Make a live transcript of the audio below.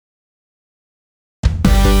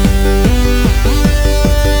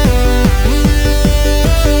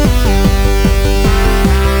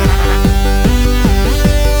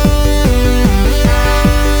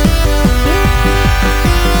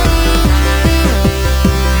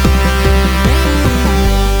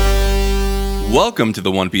Welcome to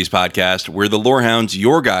the One Piece podcast. We're the Lorehounds,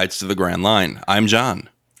 your guides to the Grand Line. I'm John.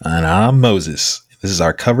 And I'm Moses. This is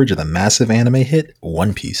our coverage of the massive anime hit,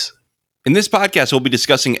 One Piece. In this podcast, we'll be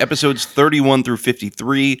discussing episodes 31 through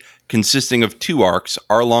 53, consisting of two arcs,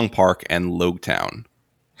 Arlong Park and Loguetown.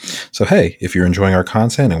 So hey, if you're enjoying our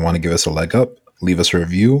content and want to give us a leg up, leave us a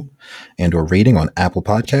review and or rating on Apple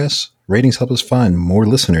Podcasts. Ratings help us find more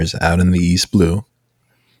listeners out in the East Blue.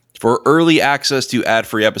 For early access to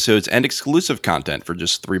ad-free episodes and exclusive content for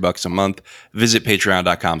just $3 a month, visit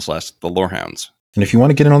patreon.com/thelorehounds. And if you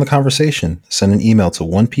want to get in on the conversation, send an email to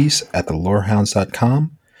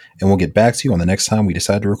onepiece@thelorehounds.com and we'll get back to you on the next time we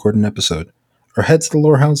decide to record an episode. Or head to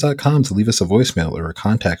thelorehounds.com to leave us a voicemail or a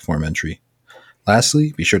contact form entry.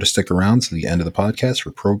 Lastly, be sure to stick around to the end of the podcast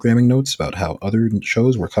for programming notes about how other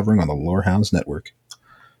shows we're covering on the Lorehounds Network.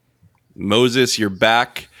 Moses, you're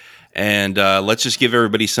back. And let's just give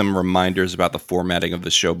everybody some reminders about the formatting of the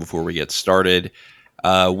show before we get started.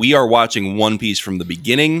 We are watching One Piece from the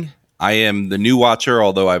beginning. I am the new watcher,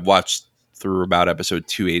 although I've watched through about episode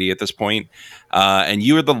 280 at this point. And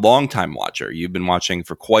you are the longtime watcher. You've been watching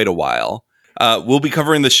for quite a while. We'll be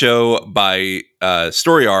covering the show by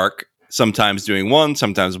story arc, sometimes doing one,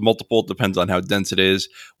 sometimes multiple. Depends on how dense it is.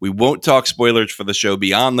 We won't talk spoilers for the show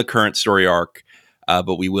beyond the current story arc,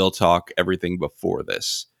 but we will talk everything before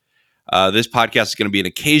this. This podcast is going to be an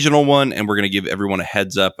occasional one, and we're going to give everyone a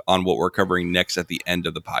heads up on what we're covering next at the end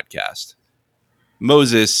of the podcast.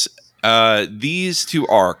 Moses, these two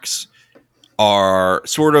arcs are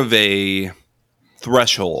sort of a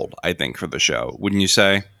threshold, I think, for the show, wouldn't you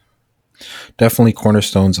say? Definitely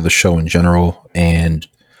cornerstones of the show in general, and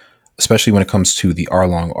especially when it comes to the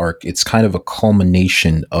Arlong arc, it's kind of a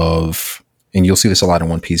culmination of, and you'll see this a lot in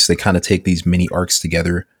One Piece, they kind of take these mini arcs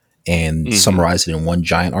together and summarize it in one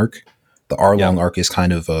giant arc. The Arlong arc is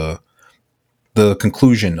kind of the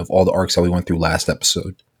conclusion of all the arcs that we went through last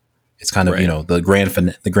episode. It's kind of, the grand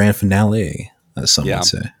finale, as some would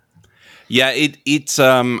say. Yeah, it's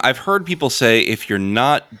I've heard people say if you're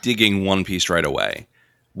not digging One Piece right away,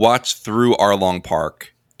 watch through Arlong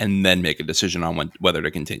Park and then make a decision on whether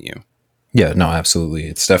to continue. Yeah, no, absolutely.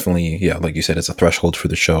 It's definitely, like you said, it's a threshold for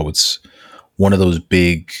the show. It's one of those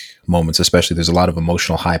big moments, especially there's a lot of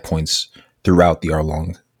emotional high points throughout the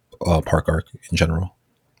Arlong Park arc in general.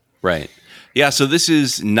 Right. Yeah, so this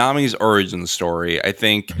is Nami's origin story. I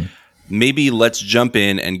think maybe let's jump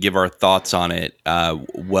in and give our thoughts on it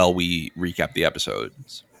while we recap the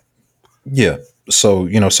episodes. Yeah. So,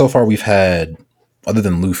 so far we've had, other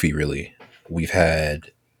than Luffy, really, we've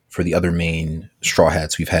had, for the other main Straw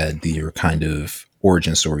Hats, we've had their kind of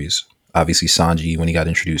origin stories. Obviously, Sanji, when he got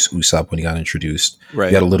introduced, Usopp, when he got introduced. Right.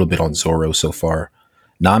 We had a little bit on Zoro so far.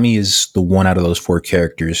 Nami is the one out of those four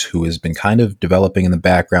characters who has been kind of developing in the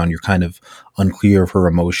background. You're kind of unclear of her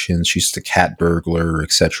emotions. She's the cat burglar,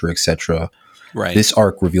 etc., etc. Right. This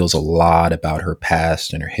arc reveals a lot about her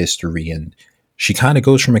past and her history, and she kind of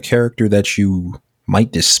goes from a character that you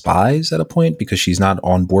might despise at a point because she's not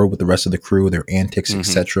on board with the rest of the crew, their antics,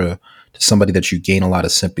 etc., to somebody that you gain a lot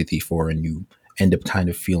of sympathy for, and you end up kind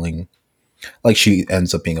of feeling like she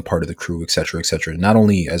ends up being a part of the crew, etc., etc. Not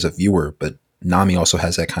only as a viewer, but Nami also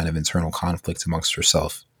has that kind of internal conflict amongst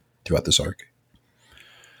herself throughout this arc.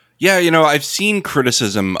 Yeah, I've seen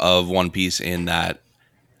criticism of One Piece in that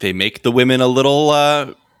they make the women a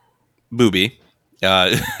little booby,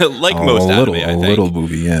 like most anime. I think. Little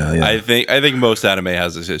booby, yeah. I think most anime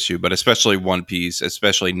has this issue, but especially One Piece,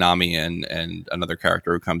 especially Nami and another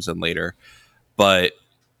character who comes in later. But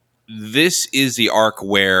this is the arc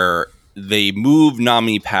where they move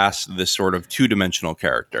Nami past this sort of two-dimensional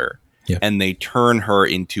character. Yeah. And they turn her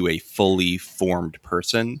into a fully formed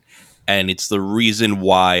person. And it's the reason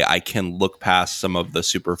why I can look past some of the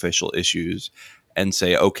superficial issues and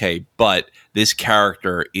say, okay, but this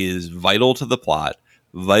character is vital to the plot,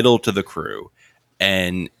 vital to the crew,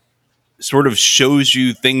 and sort of shows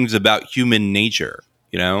you things about human nature.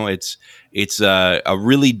 It's a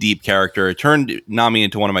really deep character. It turned Nami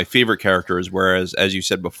into one of my favorite characters, whereas, as you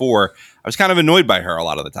said before, I was kind of annoyed by her a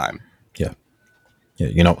lot of the time. Yeah.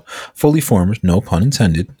 Yeah, fully formed, no pun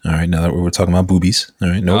intended. All right, now that we're talking about boobies. All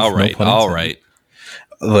right, no pun intended. All right.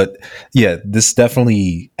 But yeah, this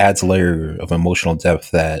definitely adds a layer of emotional depth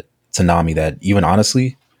to Nami that even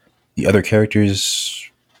honestly, the other characters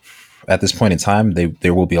at this point in time,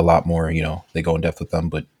 there will be a lot more, they go in depth with them,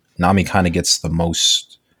 but Nami kind of gets the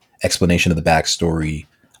most explanation of the backstory,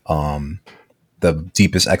 the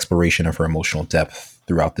deepest exploration of her emotional depth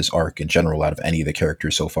throughout this arc in general out of any of the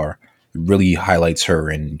characters so far. It really highlights her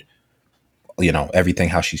and, everything,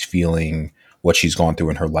 how she's feeling, what she's gone through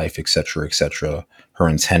in her life, etc., etc., her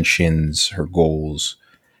intentions, her goals.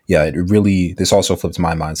 yeah, it really, this also flipped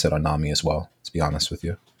my mindset on Nami as well, to be honest with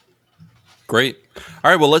you. Great.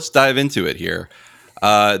 All right, well, let's dive into it here.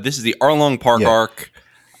 This is the Arlong Park Yeah. arc.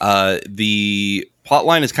 The plot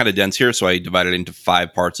line is kind of dense here, so I divided it into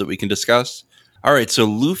 5 parts that we can discuss. All right, so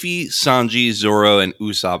Luffy, Sanji, Zoro, and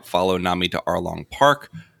Usopp follow Nami to Arlong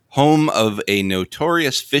Park, home of a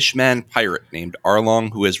notorious fishman pirate named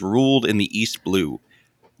Arlong who has ruled in the East Blue.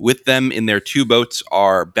 With them in their 2 boats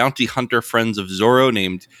are bounty hunter friends of Zoro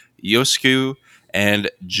named Yosuke and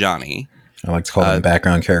Johnny. I like to call them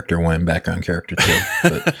background character 1, background character 2.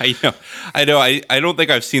 But I know. I don't think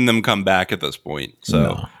I've seen them come back at this point. So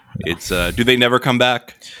no. it's do they never come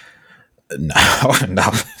back? No, no.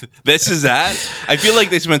 This is that. I feel like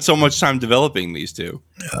they spent so much time developing these 2.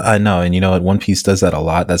 I know, and you know what? One Piece does that a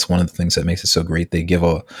lot. That's one of the things that makes it so great. They give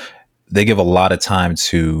a lot of time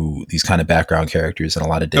to these kind of background characters and a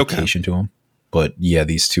lot of dedication to them. But yeah,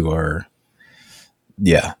 these 2 are,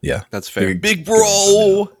 yeah. That's fair. Big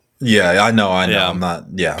bro. Yeah, I know. Yeah. I'm not.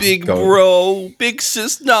 Yeah, big bro, big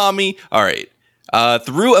sis Nami. All right.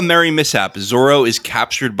 Through a merry mishap, Zoro is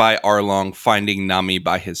captured by Arlong, finding Nami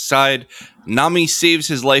by his side. Nami saves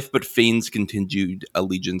his life, but feigns continued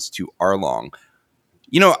allegiance to Arlong.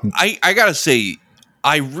 You know, I gotta say,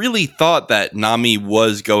 I really thought that Nami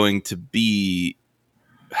was going to be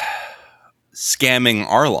scamming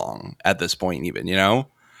Arlong at this point, even, you know?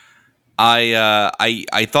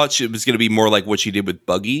 I thought she was going to be more like what she did with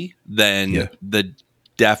Buggy than the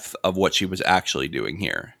depth of what she was actually doing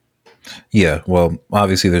here. Yeah, well,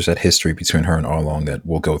 obviously there's that history between her and Arlong that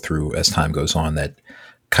we'll go through as time goes on that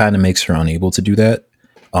kind of makes her unable to do that.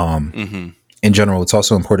 In general, it's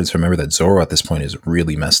also important to remember that Zoro at this point is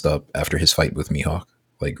really messed up after his fight with Mihawk.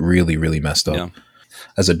 Like really, really messed up. Yeah.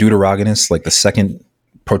 As a deuteragonist, like the second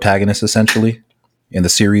protagonist essentially in the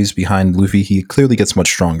series behind Luffy, he clearly gets much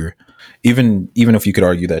stronger. Even if you could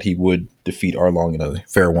argue that he would defeat Arlong in a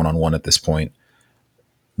fair one-on-one at this point,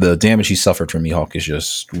 the damage he suffered from Mihawk is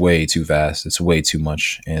just way too vast. It's way too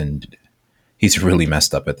much, and he's really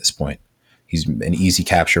messed up at this point. He's an easy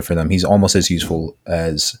capture for them. He's almost as useful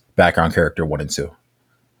as background character 1 and 2,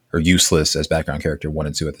 or useless as background character 1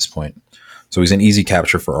 and 2 at this point. So he's an easy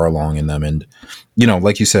capture for Arlong and them. And, you know,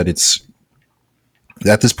 like you said, it's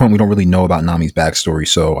at this point we don't really know about Nami's backstory.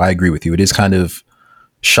 So I agree with you. It is kind of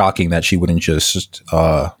shocking that she wouldn't just,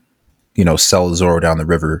 sell Zoro down the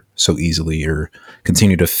river so easily, or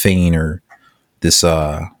continue to feign or this,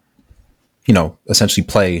 essentially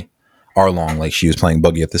play Arlong like she was playing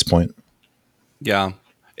Buggy at this point. Yeah.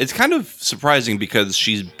 It's kind of surprising because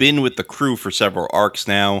she's been with the crew for several arcs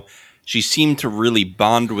now. She seemed to really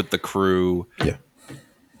bond with the crew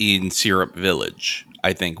in Syrup Village,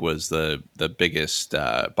 I think was the biggest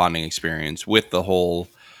bonding experience with the whole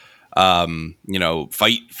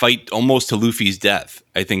fight almost to Luffy's death.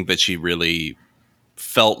 I think that she really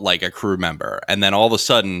felt like a crew member. And then all of a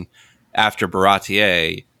sudden, after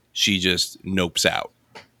Baratier, she just nopes out.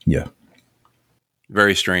 Yeah.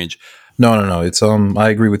 Very strange. No. It's I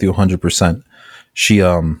agree with you 100%.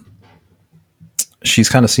 She's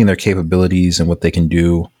kind of seen their capabilities and what they can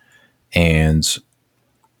do. And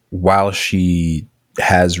while she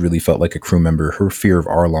has really felt like a crew member, her fear of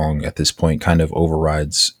Arlong at this point kind of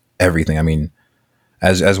overrides everything. I mean,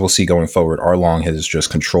 as we'll see going forward, Arlong has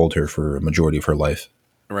just controlled her for a majority of her life.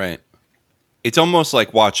 Right. It's almost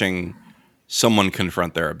like watching someone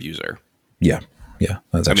confront their abuser. Yeah.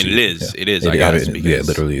 That's actually, it is. Yeah. It is. I guess. It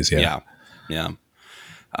literally is. Yeah.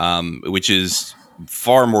 Which is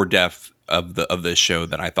far more depth of this show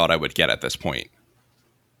than I thought I would get at this point.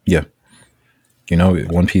 Yeah. You know,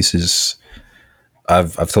 One Piece is.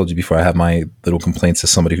 I've told you before, I have my little complaints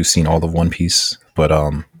as somebody who's seen all of One Piece, but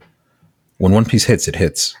when One Piece hits, it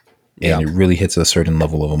hits. And it really hits a certain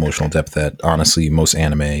level of emotional depth that honestly most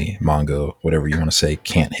anime, manga, whatever you want to say,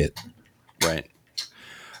 can't hit. Right.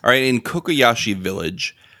 All right, in Kokoyashi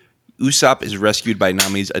Village, Usopp is rescued by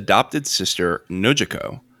Nami's adopted sister,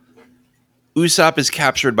 Nojiko. Usopp is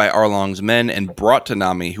captured by Arlong's men and brought to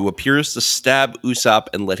Nami, who appears to stab Usopp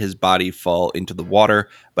and let his body fall into the water,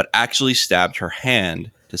 but actually stabbed her hand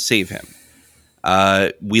to save him.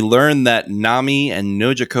 We learn that Nami and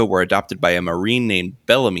Nojiko were adopted by a marine named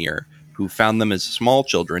Bellamere, who found them as small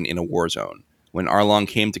children in a war zone. When Arlong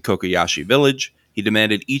came to Kokoyashi Village, he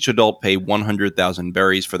demanded each adult pay 100,000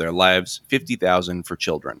 berries for their lives, 50,000 for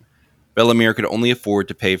children. Bellamere could only afford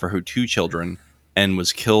to pay for her 2 children and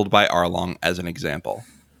was killed by Arlong as an example.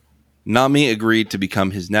 Nami agreed to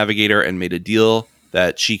become his navigator and made a deal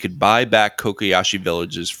that she could buy back Kokoyashi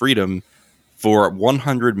Village's freedom for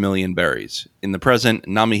 100 million berries. In the present,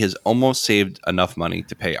 Nami has almost saved enough money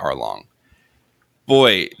to pay Arlong.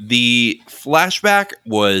 Boy, the flashback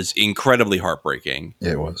was incredibly heartbreaking.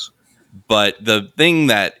 It was. But the thing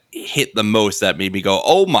that hit the most that made me go,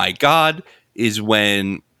 oh my God, is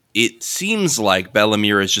when it seems like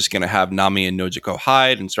Bellamere is just going to have Nami and Nojiko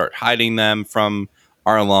hide and start hiding them from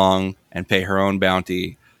Arlong and pay her own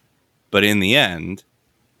bounty. But in the end,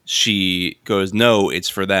 she goes, no, it's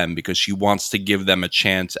for them because she wants to give them a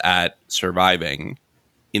chance at surviving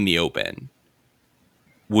in the open,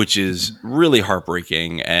 which is really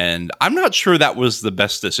heartbreaking. And I'm not sure that was the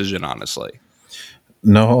best decision, honestly.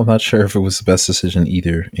 No, I'm not sure if it was the best decision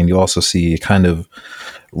either. And you also see it kind of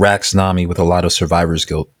racks Nami with a lot of survivor's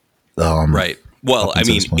guilt. Right. Well, I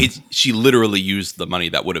mean, she literally used the money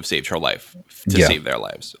that would have saved her life to save their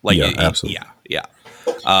lives. Like, absolutely. Yeah.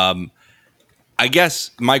 I guess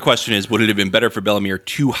my question is, would it have been better for Bellamere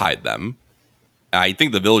to hide them? I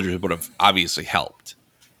think the villagers would have obviously helped.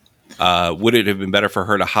 Would it have been better for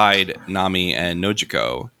her to hide Nami and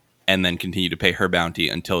Nojiko and then continue to pay her bounty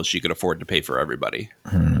until she could afford to pay for everybody?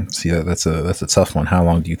 See, that's a tough one. How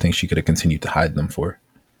long do you think she could have continued to hide them for?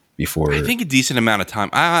 Before, I think a decent amount of time.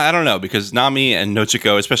 I don't know, because Nami and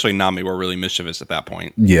Nojiko, especially Nami, were really mischievous at that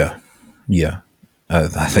point. Yeah.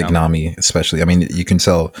 I think Nami, especially. I mean, you can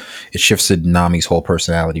tell it shifted Nami's whole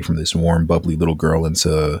personality from this warm, bubbly little girl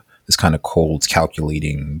into this kind of cold,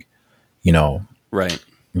 calculating, Right.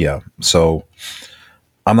 Yeah. So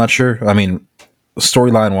I'm not sure. I mean,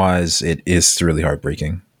 storyline wise, it is really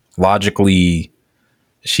heartbreaking. Logically,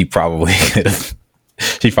 she probably could have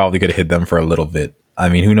hit them for a little bit. I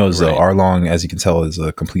mean, who knows though? Arlong, as you can tell, is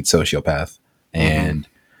a complete sociopath, and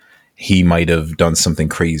he might have done something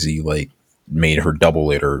crazy, like made her double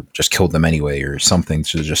it, or just killed them anyway, or something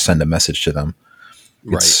to just send a message to them.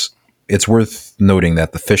 Right. It's worth noting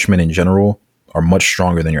that the fishmen in general are much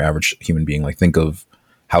stronger than your average human being. Like, think of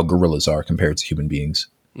how gorillas are compared to human beings.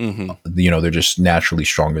 They're just naturally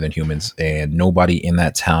stronger than humans, and nobody in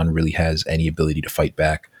that town really has any ability to fight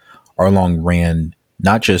back. Arlong ran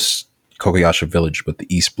not just Kokoyasha village, but the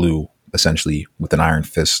East Blue, essentially, with an iron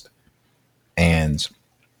fist. And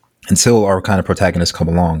until our kind of protagonists come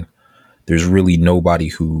along, there's really nobody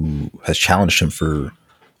who has challenged him for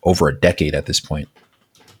over a decade at this point,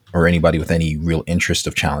 or anybody with any real interest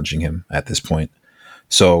of challenging him at this point.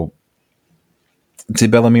 So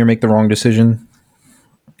did Bellamere make the wrong decision?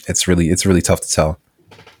 It's really tough to tell,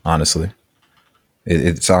 honestly.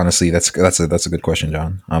 It's honestly, that's a good question,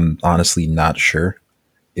 John. I'm honestly not sure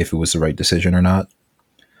if it was the right decision or not.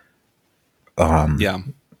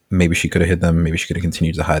 Maybe she could have hid them. Maybe she could have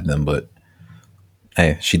continued to hide them. But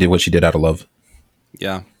hey, she did what she did out of love.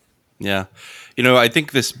 Yeah. I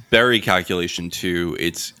think this berry calculation too,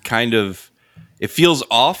 it feels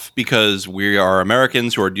off because we are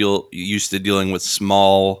Americans who are used to dealing with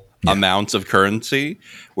small amounts of currency,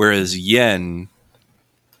 whereas yen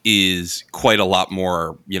is quite a lot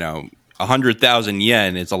more. 100,000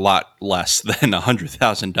 yen is a lot less than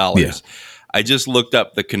 $100,000. Yeah. I just looked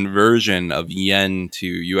up the conversion of yen to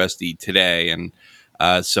USD today, and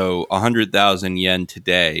so 100,000 yen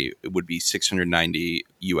today would be $690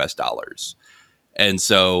 US. And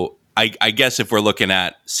so I guess if we're looking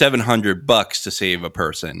at $700 to save a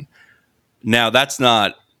person, now that's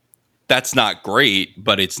not great,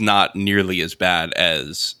 but it's not nearly as bad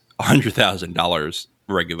as $100,000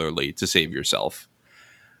 regularly to save yourself.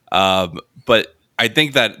 But I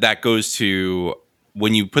think that goes to,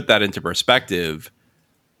 when you put that into perspective,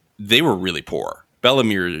 they were really poor.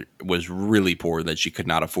 Bellamere was really poor that she could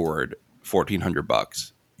not afford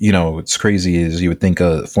 $1,400. What's crazy is you would think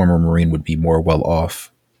a former Marine would be more well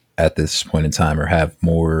off at this point in time, or have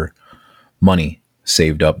more money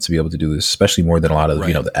saved up to be able to do this, especially more than a lot of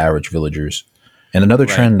the average villagers. And another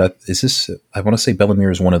trend is this. I want to say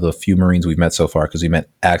Bellamere is one of the few Marines we've met so far, because we met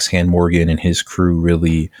Axe Hand Morgan and his crew.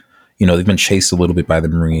 Really, they've been chased a little bit by the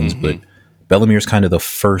Marines, but Bellamere is kind of the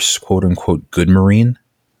first quote unquote good Marine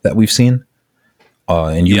that we've seen.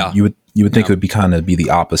 And you would think it would be the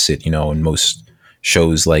opposite. In most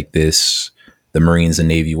shows like this, the Marines and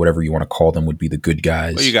Navy, whatever you want to call them, would be the good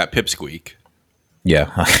guys. Well, you got Pipsqueak.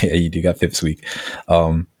 Yeah, you do got Pipsqueak.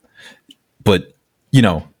 But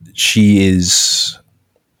she is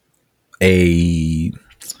I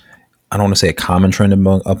don't want to say a common trend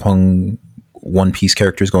among One Piece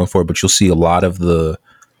characters going forward, but you'll see a lot of the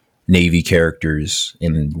Navy characters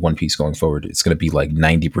in One Piece going forward. It's going to be like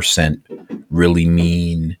 90% really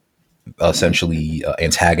mean, essentially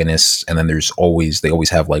antagonists, and then they always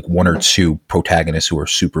have like one or two protagonists who are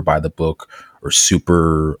super by the book or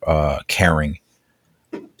super caring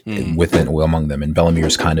among them. And Bellamere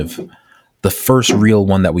is kind of the first real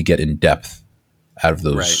one that we get in depth out of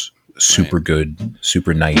those super good,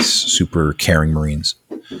 super nice, super caring Marines.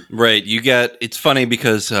 Right. It's funny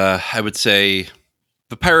because I would say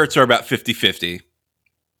the pirates are about 50-50.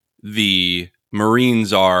 The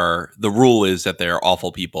Marines the rule is that they're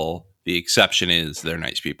awful people. The exception is they're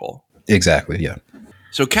nice people. Exactly, yeah.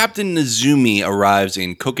 So Captain Nezumi arrives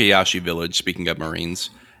in Kokoyashi Village, speaking of Marines,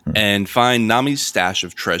 and find Nami's stash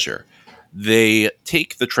of treasure. They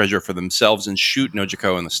take the treasure for themselves and shoot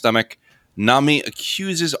Nojiko in the stomach. Nami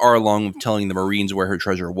accuses Arlong of telling the Marines where her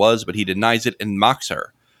treasure was, but he denies it and mocks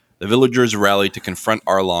her. The villagers rally to confront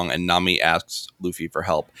Arlong, and Nami asks Luffy for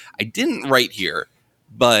help. I didn't write here,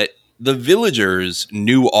 but the villagers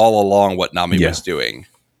knew all along what Nami was doing.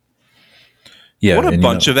 Yeah, what a and,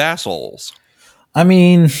 bunch of assholes. I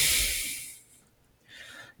mean,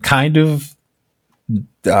 kind of, and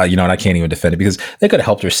I can't even defend it because they could have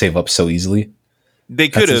helped her save up so easily. They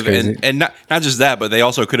could have, and not just that, but they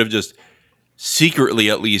also could have just secretly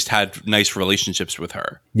at least had nice relationships with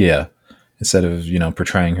her. Yeah. Instead of,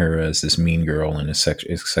 portraying her as this mean girl and et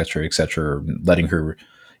cetera, or letting her,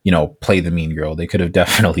 play the mean girl. They could have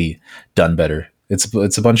definitely done better. It's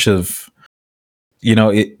a bunch of,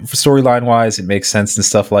 storyline wise, it makes sense and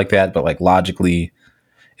stuff like that. But like logically,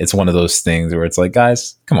 it's one of those things where it's like,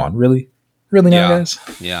 guys, come on, really now, guys?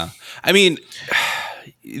 Yeah. I mean,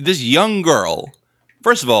 this young girl,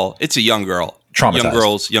 first of all, it's a young girl.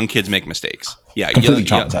 Traumatized. Young kids make mistakes. Yeah. Completely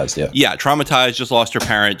traumatized. Yeah. Yeah. Traumatized, just lost her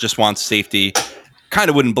parent, just wants safety. Kind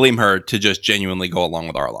of wouldn't blame her to just genuinely go along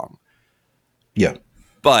with Arlong. Yeah.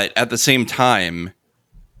 But at the same time,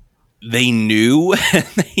 they knew and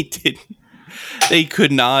they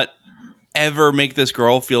could not ever make this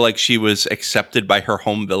girl feel like she was accepted by her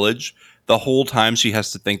home village. The whole time she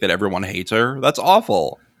has to think that everyone hates her. That's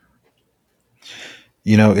awful.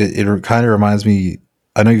 It kind of reminds me,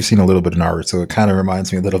 I know you've seen a little bit of Naruto, so it kind of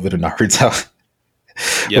reminds me a little bit of Naruto,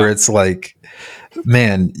 where it's like,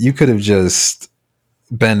 man, you could have just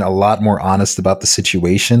been a lot more honest about the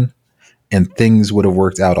situation and things would have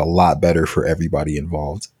worked out a lot better for everybody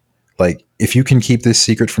involved. Like, if you can keep this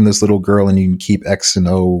secret from this little girl and you can keep X and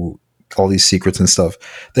O, all these secrets and stuff,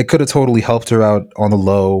 that could have totally helped her out on the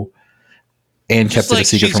low and just kept it a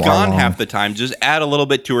secret from Arlong. She's gone half the time. Just add a little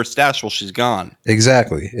bit to her stash while she's gone.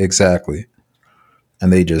 Exactly.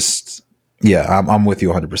 And they just, I'm with you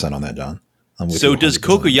 100% on that, John. So does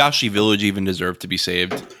Kokoyashi Village even deserve to be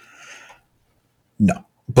saved? No,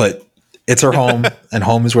 but it's her home, and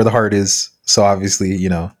home is where the heart is. So obviously,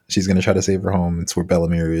 she's going to try to save her home. It's where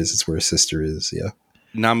Bellamere is. It's where her sister is. Yeah.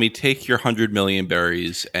 Nami, take your 100 million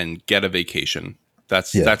berries and get a vacation.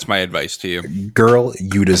 That's my advice to you. Girl,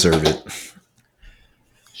 you deserve it.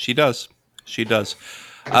 She does.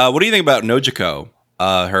 What do you think about Nojiko?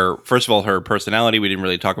 First of all, her personality. We didn't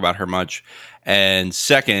really talk about her much. And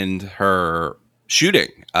second, her shooting.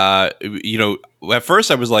 At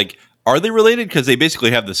first I was like, are they related? Because they basically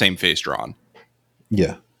have the same face drawn.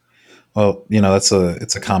 Yeah. Well, it's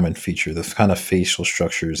a common feature. The kind of facial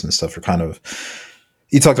structures and stuff are kind of,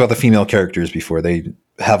 you talked about the female characters before. They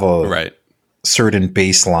have a certain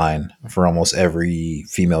baseline for almost every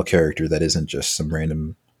female character that isn't just some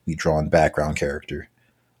randomly drawn background character.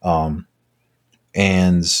 And,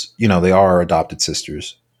 they are adopted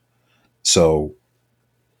sisters. So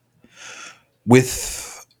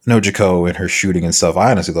with Nojiko and her shooting and stuff,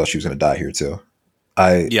 I honestly thought she was going to die here too.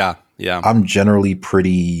 I'm generally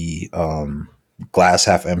pretty glass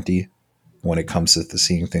half empty when it comes to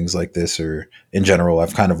seeing things like this, or in general.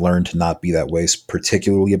 I've kind of learned to not be that way,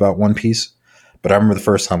 particularly about One Piece. But I remember the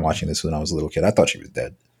first time watching this when I was a little kid, I thought she was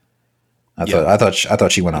dead. I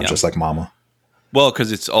thought she went out just like Mama. Well,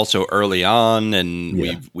 because it's also early on,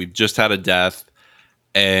 and we've just had a death,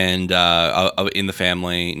 and in the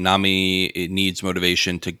family, Nami needs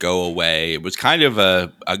motivation to go away. It was kind of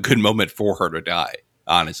a good moment for her to die,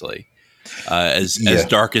 honestly. As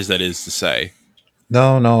dark as that is to say.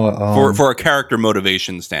 No. For a character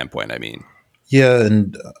motivation standpoint, I mean. Yeah,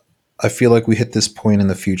 and I feel like we hit this point in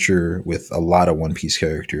the future with a lot of One Piece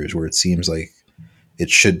characters where it seems like it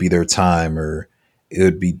should be their time, or it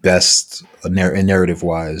would be best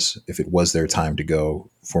narrative-wise if it was their time to go,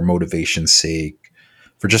 for motivation's sake,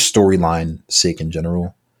 for just storyline sake in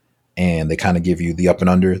general. And they kind of give you the up and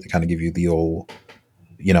under. They kind of give you the old,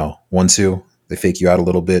 1-2. They fake you out a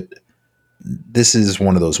little bit. This is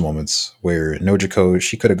one of those moments where Nojiko,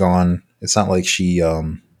 she could have gone. It's not like she,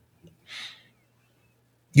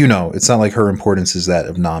 it's not like her importance is that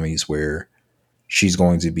of Nami's, where she's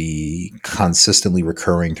going to be consistently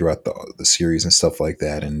recurring throughout the series and stuff like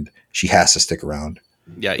that, and she has to stick around.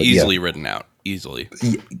 Yeah, but easily written out. Easily.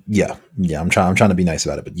 Yeah. I'm trying to be nice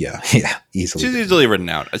about it, but yeah, easily. She's easily written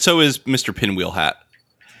out. So is Mr. Pinwheel Hat.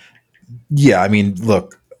 Yeah, I mean,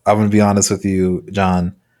 look, I'm gonna be honest with you,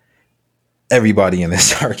 John. Everybody in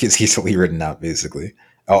this arc is easily written out, basically.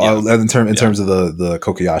 Yeah. In Yeah. terms of the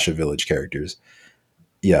Kokoyasha village characters,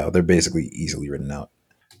 yeah, they're basically easily written out.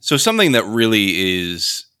 So something that really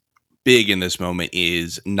is big in this moment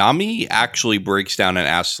is Nami actually breaks down and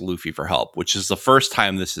asks Luffy for help, which is the first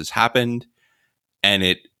time this has happened, and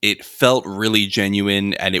it felt really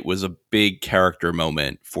genuine, and it was a big character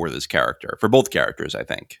moment for this character, for both characters, I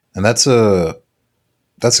think. And that's a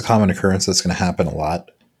common occurrence that's going to happen a lot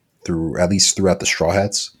through at least throughout the Straw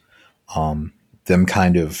Hats. Them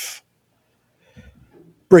kind of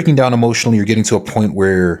breaking down emotionally or getting to a point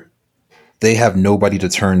where they have nobody to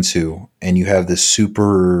turn to, and you have this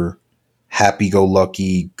super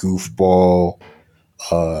happy-go-lucky goofball,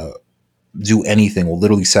 uh, do anything, will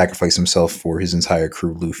literally sacrifice himself for his entire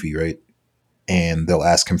crew, Luffy, right? And they'll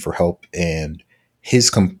ask him for help, and his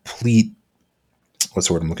complete, what's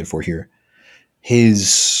the word I'm looking for here?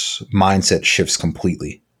 His mindset shifts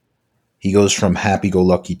completely. He goes from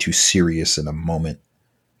happy-go-lucky to serious in a moment,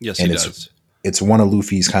 Yes, he and does. it's one of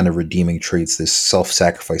Luffy's kind of redeeming traits. This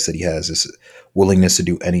self-sacrifice that he has, this willingness to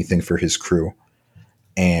do anything for his crew,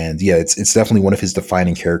 and yeah, it's definitely one of his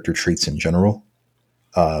defining character traits in general.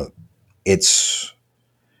 Uh, it's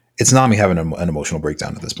it's Nami having an emotional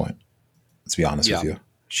breakdown at this point. Let's be honest with Yeah. you.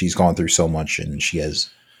 She's gone through so much, and she has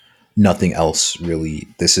nothing else really.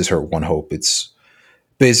 This is her one hope. It's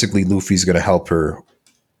basically Luffy's going to help her,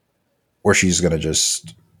 or she's going to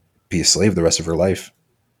just be a slave the rest of her life.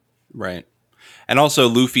 Right. And also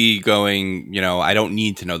Luffy going, I don't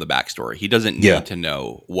need to know the backstory. He doesn't Yeah, need to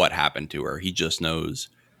know what happened to her. He just knows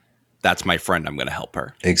that's my friend. I'm going to help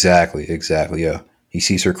her. exactly. Yeah, he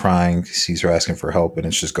sees her crying, sees her asking for help, and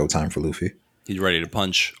it's just go time for Luffy. He's ready to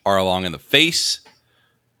punch Arlong in the face.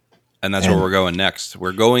 And that's where And we're going next.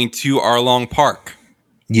 We're going to Arlong Park.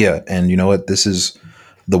 yeah, and you know what? This is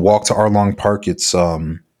the walk to Arlong Park.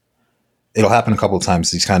 It'll happen a couple of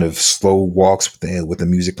times. These kind of slow walks with the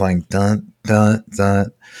music playing, dun dun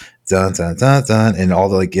dun dun dun dun dun, and all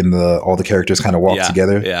the characters kind of walk Yeah.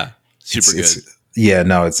 together. Yeah. Super It's good. yeah,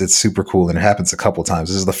 no, it's super cool, and it happens a couple times.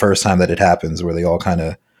 This is the first time that it happens where they all kind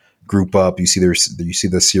of group up. You see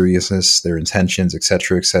the seriousness, their intentions,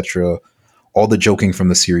 etc., etc. All the joking from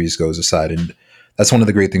the series goes aside, and that's one of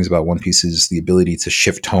the great things about One Piece is the ability to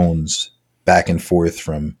shift tones back and forth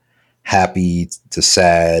from happy to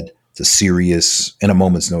sad to serious in a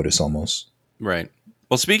moment's notice, almost. Right.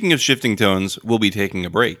 Well, speaking of shifting tones, we'll be taking a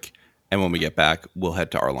break. And when we get back, we'll head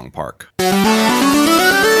to Arlong Park.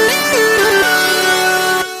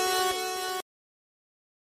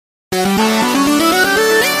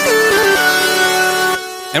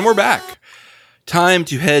 And we're back. Time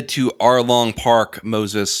to head to Arlong Park,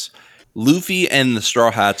 Moses. Luffy and the Straw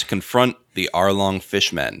Hats confront the Arlong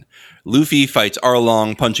Fishmen. Luffy fights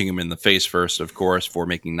Arlong, punching him in the face first, of course, for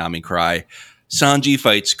making Nami cry. Sanji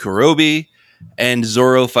fights Kurobi, and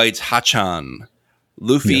Zoro fights Hachan. Yeah,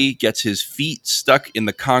 Luffy gets his feet stuck in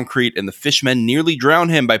the concrete, and the fishmen nearly drown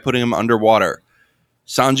him by putting him underwater.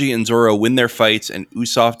 Sanji and Zoro win their fights, and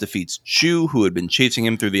Usopp defeats Chu, who had been chasing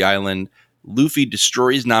him through the island. Luffy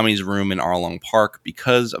destroys Nami's room in Arlong Park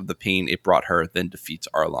because of the pain it brought her, then defeats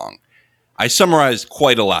Arlong. I summarized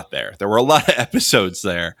quite a lot there. There were a lot of episodes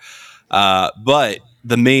there. But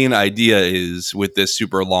the main idea is with this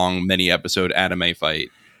super long, many episode anime fight.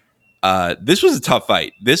 This was a tough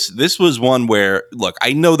fight. This was one where, look,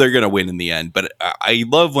 I know they're going to win in the end, but I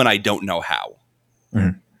love when I don't know how.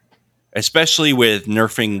 Mhm. Especially with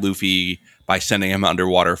nerfing Luffy by sending him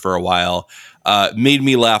underwater for a while. Made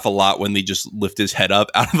me laugh a lot when they just lift his head up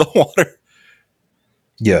out of the water.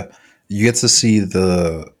 yeah. You get to see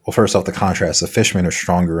first off, the contrast. The fishmen are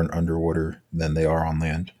stronger in underwater than they are on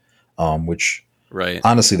land, which Right.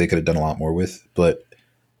 honestly they could have done a lot more with. But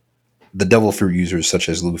the devil fruit users such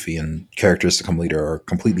as Luffy and characters to come later are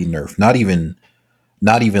completely nerfed. Not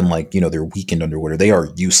even like they're weakened underwater. They are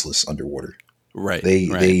useless underwater. Right.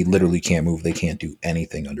 Right. They literally can't move. They can't do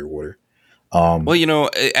anything underwater. Well,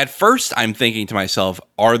 at first I'm thinking to myself,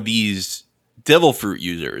 are these devil fruit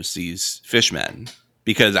users, these fishmen?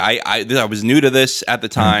 Because I was new to this at the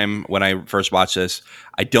Mhm. time when I first watched this.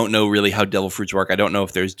 I don't know really how devil fruits work. I don't know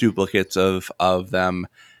if there's duplicates of them.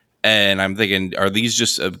 And I'm thinking, are these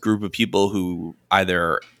just a group of people who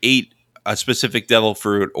either ate a specific devil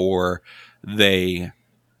fruit or they,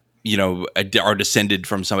 are descended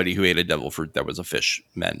from somebody who ate a devil fruit that was a fish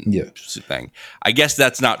men Yeah, thing? I guess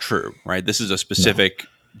that's not true, right? This is a no, specific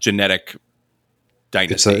genetic it's a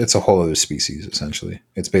dynasty. it's a whole other species essentially.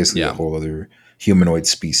 It's basically a Yeah. whole other humanoid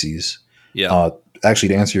species. Yeah. Uh, Actually,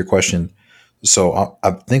 to answer your question, so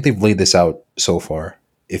I think they've laid this out so far.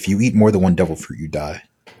 if you eat more than one devil fruit, you die.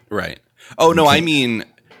 Right. Oh, You no, I can't. mean,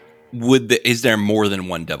 is there more than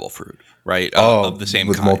one devil fruit, right? Of Oh, the same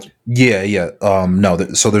with kind? yeah, yeah. No,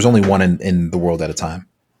 so there's only one in the world at a time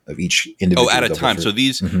of each Oh, at individual a devil time. So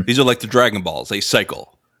fruit. these are like the Dragon Balls. They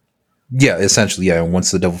cycle. Yeah, essentially, yeah. And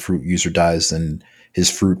once the devil fruit user dies, then his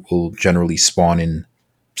fruit will generally spawn in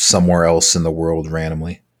somewhere else in the world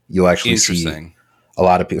randomly. You'll actually see Interesting. a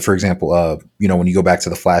lot of people. For example, when you go back to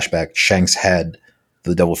the flashback, Shanks had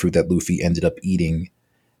the devil fruit that Luffy ended up eating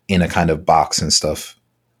in a kind of box and stuff.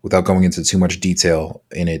 Without going into too much detail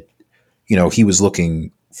in it, he was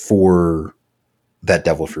looking for that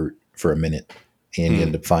devil fruit for a minute, and he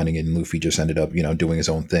ended up finding it. And Luffy just ended up, doing his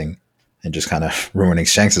own thing and just kind of ruining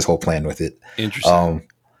Shanks' whole plan with it. Interesting.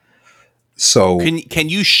 So Can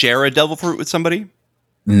you share a devil fruit with somebody?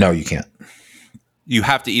 no, you can't. You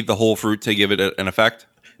have to eat the whole fruit to give it an effect.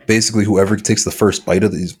 Basically, whoever takes the first bite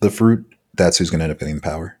of the fruit, that's who's going to end up getting the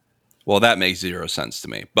power. Well, that makes zero sense to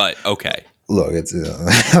me, but okay. Look, it's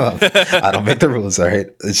I don't make the rules, all right?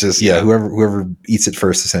 It's just Yeah. whoever eats it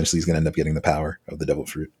first essentially is going to end up getting the power of the devil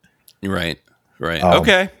fruit. Right.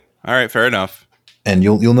 Okay. All right. Fair enough. And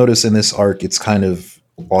you'll notice in this arc, it's kind of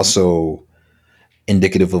also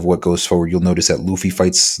indicative of what goes forward. You'll notice that Luffy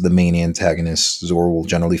fights the main antagonist, Zoro will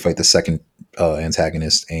generally fight the second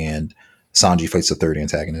antagonist, and Sanji fights the third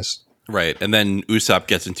antagonist. Right. And then Usopp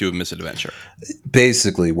gets into a misadventure.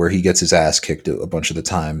 Basically, where he gets his ass kicked a bunch of the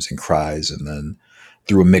times and cries, and then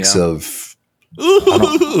through a mix of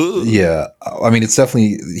yeah, I mean,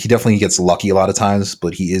 he definitely gets lucky a lot of times,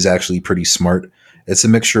 but he is actually pretty smart. It's a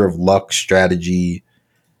mixture of luck, strategy,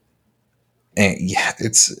 and yeah,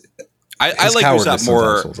 I like Usopp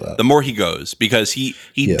more the more he goes, because he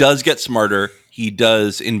does get smarter. He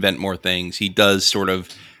does invent more things. He does sort of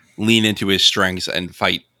lean into his strengths and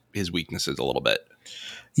fight his weaknesses a little bit.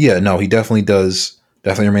 Yeah, no, he definitely does.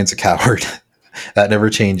 Definitely remains a coward. That never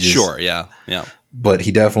changes. Sure, yeah. But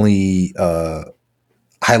he definitely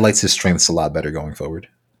highlights his strengths a lot better going forward.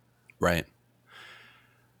 Right.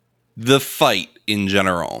 The fight in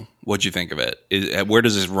general, what'd you think of it? Where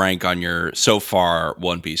does this rank on your so far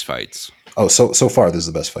One Piece fights? Oh, so far this is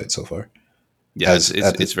the best fight so far. Yeah,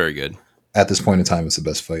 it's very good. At this point in time, it's the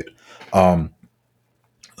best fight.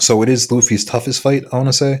 So it is Luffy's toughest fight, I want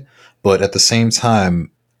to say, but at the same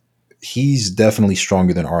time, he's definitely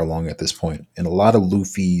stronger than Arlong at this point. And a lot of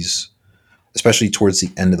Luffy's, especially towards the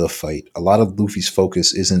end of the fight, a lot of Luffy's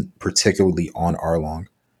focus isn't particularly on Arlong.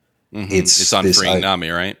 Mm-hmm. It's on freeing Nami,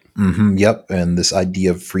 right? Mm-hmm, yep, and this idea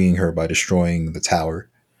of freeing her by destroying the tower.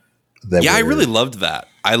 I really loved that.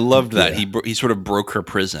 I loved that. He sort of broke her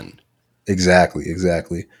prison. Exactly.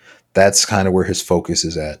 That's kind of where his focus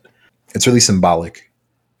is at. It's really symbolic.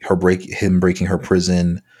 Him breaking her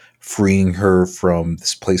prison, freeing her from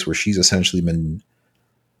this place where she's essentially been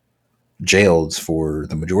jailed for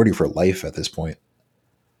the majority of her life at this point.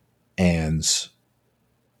 And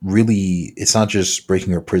really, it's not just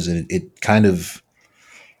breaking her prison. It kind of,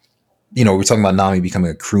 we're talking about Nami becoming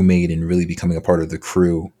a crewmate and really becoming a part of the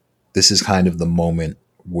crew. This is kind of the moment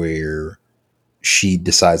where she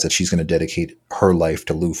decides that she's going to dedicate her life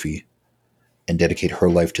to Luffy and dedicate her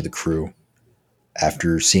life to the crew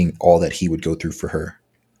after seeing all that he would go through for her.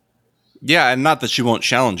 Yeah, and not that she won't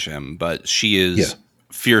challenge him, but she is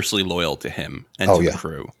fiercely loyal to him and to the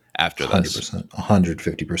crew after 100%,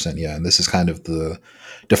 150%, yeah. And this is kind of the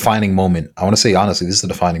defining moment. I want to say, honestly, this is the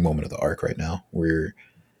defining moment of the arc right now, where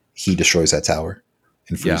he destroys that tower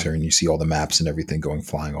and frees her, and you see all the maps and everything going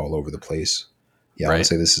flying all over the place. Yeah, I would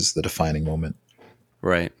say this is the defining moment.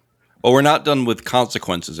 Right. Well, we're not done with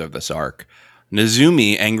consequences of this arc.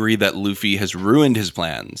 Nezumi, angry that Luffy has ruined his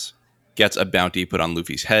plans, gets a bounty put on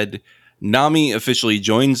Luffy's head. Nami officially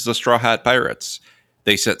joins the Straw Hat Pirates.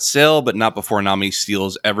 They set sail, but not before Nami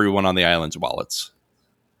steals everyone on the island's wallets.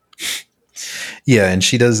 Yeah, and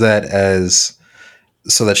she does that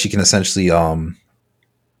so that she can essentially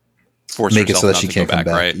force make it so that she can't come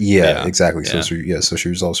back. Right? Yeah, exactly. Yeah. So she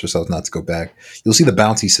resolves herself not to go back. You'll see the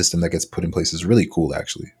bounty system that gets put in place is really cool,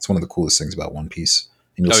 actually. It's one of the coolest things about One Piece.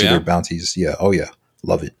 And you'll see their bounties. Yeah. Oh, yeah.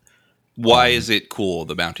 Love it. Why is it cool,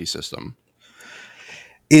 the bounty system?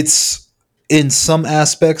 It's, in some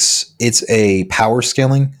aspects, it's a power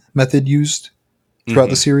scaling method used throughout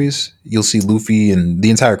the series. You'll see Luffy and the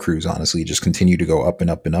entire crews, honestly, just continue to go up and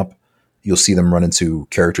up and up. You'll see them run into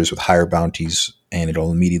characters with higher bounties, and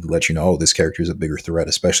it'll immediately let you know, oh, this character is a bigger threat,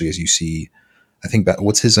 especially as you see, I think,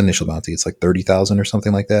 what's his initial bounty? It's like 30,000 or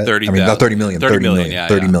something like that. 30 million. 30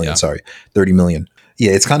 million, sorry. 30 million.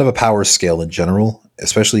 Yeah, it's kind of a power scale in general,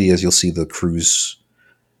 especially as you'll see the crews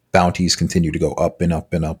bounties continue to go up and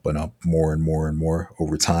up and up and up, more and more and more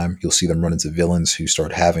over time. You'll see them run into villains who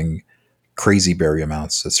start having crazy berry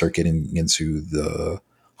amounts that start getting into the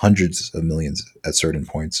hundreds of millions at certain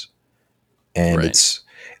points. And Right.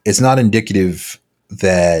 it's not indicative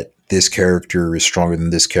that this character is stronger than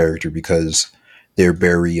this character because their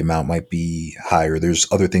berry amount might be higher. There's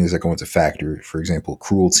other things that go into factor. For example,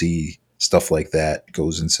 cruelty, stuff like that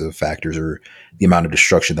goes into factors, or the amount of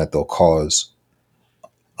destruction that they'll cause,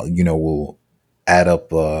 will add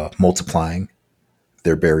up, multiplying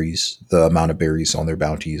their berries, the amount of berries on their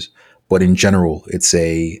bounties. But in general, it's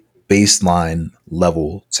a baseline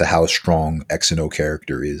level to how strong X and O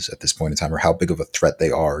character is at this point in time, or how big of a threat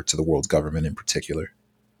they are to the world government in particular.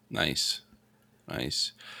 Nice.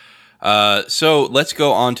 Nice. So let's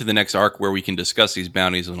go on to the next arc where we can discuss these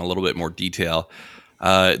bounties in a little bit more detail.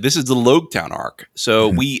 This is the Loguetown arc.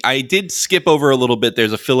 So I did skip over a little bit.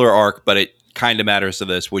 There's a filler arc, but it kind of matters to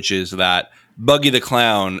this, which is that Buggy the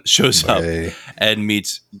Clown shows up and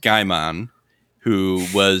meets Gaimon, who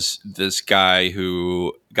was this guy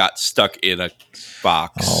who got stuck in a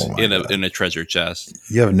box in a treasure chest.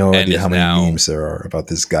 You have no idea how many memes there are about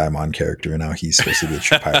this Gaimon character and how he's supposed to be a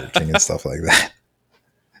true pirate king and stuff like that.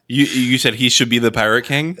 You said he should be the pirate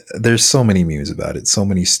king? There's so many memes about it. So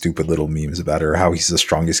many stupid little memes about it, or how he's the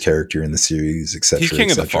strongest character in the series, etc. He's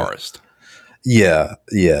king of the forest. Yeah.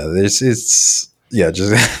 Just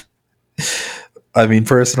I mean,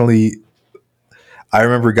 personally, I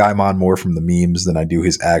remember Gaimon more from the memes than I do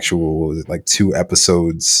his actual, like 3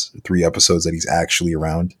 episodes that he's actually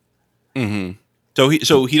around. Mm-hmm.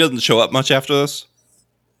 So he doesn't show up much after this?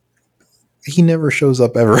 He never shows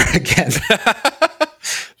up ever again.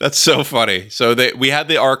 That's so funny. So we had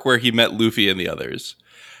the arc where he met Luffy and the others.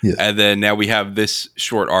 Yeah. And then now we have this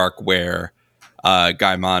short arc where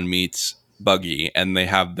Gaimon meets Buggy, and they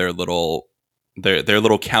have their little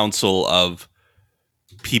council of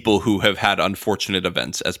people who have had unfortunate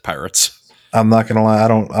events as pirates. I'm not gonna lie, I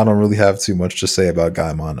don't really have too much to say about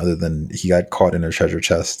Gaimon other than he got caught in a treasure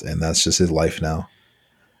chest, and that's just his life now.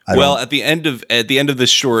 At the end of this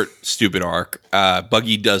short stupid arc,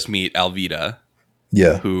 Buggy does meet Alvida.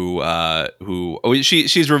 Yeah.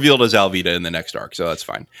 She's revealed as Alvida in the next arc, so that's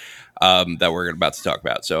fine. That we're about to talk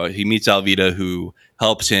about. So he meets Alvida, who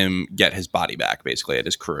helps him get his body back, basically, at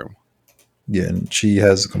his crew. Yeah, and she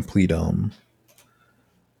has a complete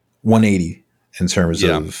 180 in terms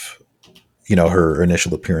of her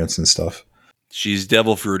initial appearance and stuff. She's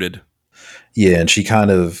devil fruited. Yeah, and she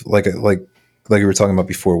kind of like we were talking about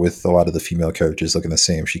before with a lot of the female characters looking the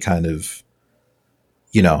same. She kind of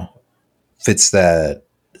fits that,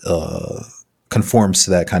 conforms to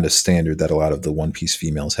that kind of standard that a lot of the One Piece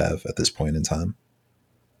females have at this point in time.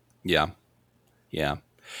 Yeah.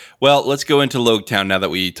 Well, let's go into Loguetown now that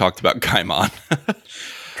we talked about Gaimon.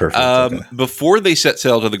 Perfect. Okay. Before they set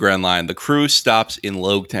sail to the Grand Line, the crew stops in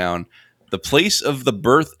Loguetown, the place of the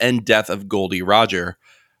birth and death of Goldie Roger,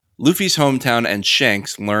 Luffy's hometown, and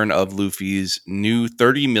Shanks learn of Luffy's new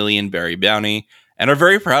 30 million berry bounty and are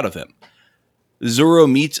very proud of him. Zoro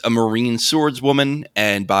meets a marine swordswoman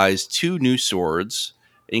and buys 2 new swords,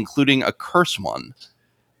 including a curse one.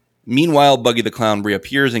 Meanwhile, Buggy the Clown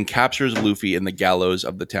reappears and captures Luffy in the gallows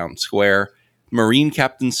of the town square. Marine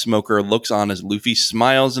Captain Smoker looks on as Luffy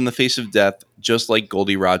smiles in the face of death, just like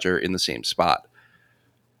Goldie Roger in the same spot.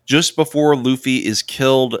 Just before Luffy is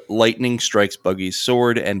killed, lightning strikes Buggy's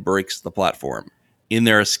sword and breaks the platform. In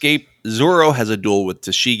their escape, Zoro has a duel with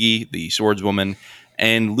Tashigi, the swordswoman,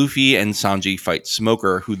 and Luffy and Sanji fight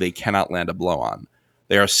Smoker, who they cannot land a blow on.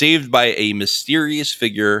 They are saved by a mysterious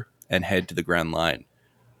figure and head to the Grand Line.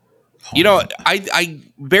 I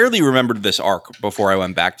barely remembered this arc before I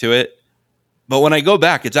went back to it, but when I go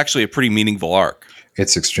back, it's actually a pretty meaningful arc.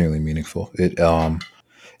 It's extremely meaningful.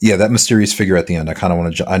 That mysterious figure at the end, I kind of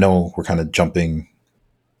want to, I know we're kind of jumping,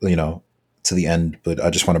 to the end, but I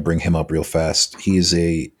just want to bring him up real fast. He is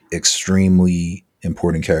a extremely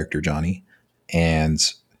important character, Johnny. And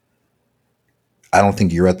I don't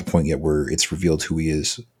think you're at the point yet where it's revealed who he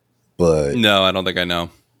is, but no, I don't think I know.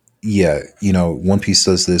 Yeah. One Piece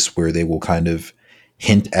does this where they will kind of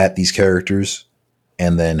hint at these characters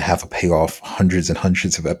and then have a payoff hundreds and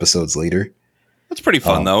hundreds of episodes later. That's pretty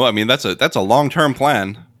fun though. I mean, that's a long-term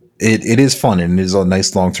plan. It is fun, and it is a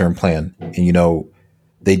nice long-term plan. And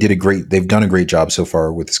they've done a great job so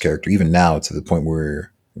far with this character, even now to the point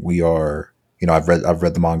where we are, I've read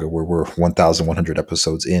the manga where we're 1,100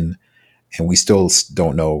 episodes in, and we still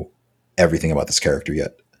don't know everything about this character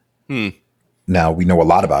yet. Now we know a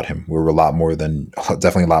lot about him. We're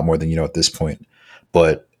definitely a lot more than at this point.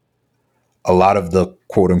 But a lot of the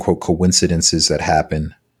quote unquote coincidences that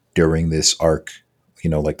happen during this arc,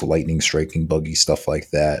 like the lightning striking Buggy, stuff like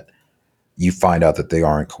that, you find out that they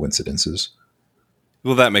aren't coincidences.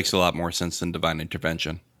 Well, that makes a lot more sense than divine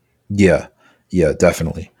intervention. Yeah, yeah,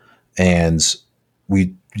 definitely. And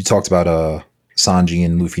we talked about Sanji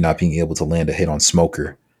and Luffy not being able to land a hit on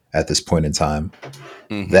Smoker at this point in time.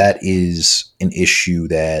 Mm-hmm. That is an issue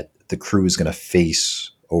that the crew is going to face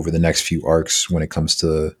over the next few arcs when it comes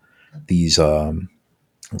to these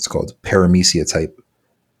what's called paramecia type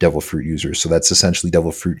devil fruit users. So that's essentially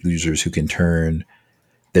devil fruit users who can turn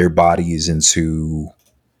their bodies into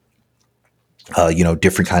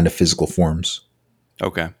different kind of physical forms.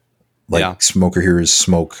 Okay. Yeah. Like Smoker here is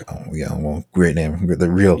Smoke. Oh, yeah, well, great name. The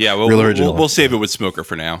real, Yeah. real original. We'll save it with Smoker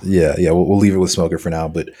for now. Yeah, yeah. We'll leave it with Smoker for now,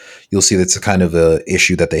 but you'll see that's a kind of a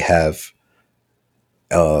issue that they have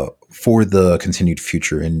for the continued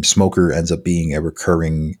future. And Smoker ends up being a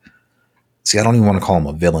recurring. See, I don't even want to call him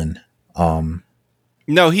a villain.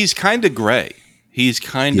 No, he's kind of gray. He's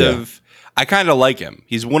kind Yeah. of. I kind of like him.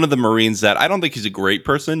 He's one of the Marines that I don't think he's a great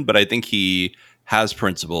person, but I think he has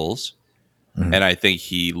principles, Mhm. and I think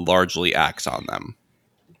he largely acts on them.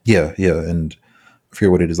 Yeah, yeah. And I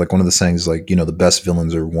forget what it is. Like one of the sayings, like, the best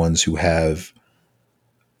villains are ones who have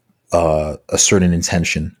a certain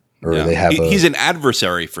intention, or Yeah, they have he's an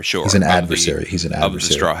adversary for sure. he's an adversary. He's an Of the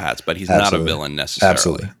adversary. Straw Hats, but he's not a Absolutely. villain necessarily.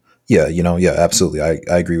 Absolutely. Yeah, yeah, absolutely. I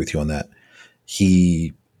agree with you on that.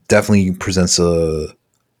 He definitely presents a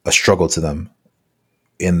struggle to them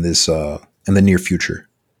in this in the near future.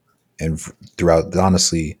 And throughout,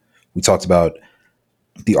 honestly, we talked about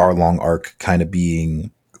the Arlong arc kind of being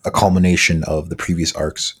a culmination of the previous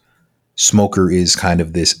arcs. Smoker is kind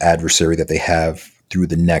of this adversary that they have through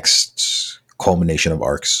the next culmination of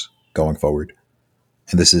arcs going forward.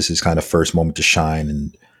 And this is his kind of first moment to shine,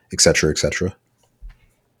 and et cetera, et cetera.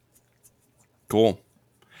 Cool.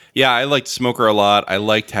 Yeah, I liked Smoker a lot. I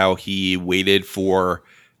liked how he waited for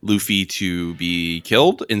Luffy to be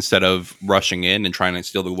killed instead of rushing in and trying to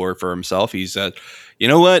steal the glory for himself. He said, "You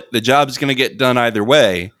know what? The job's going to get done either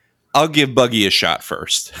way. I'll give Buggy a shot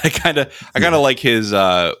first." I kind of like his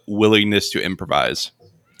willingness to improvise.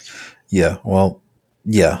 Yeah, well,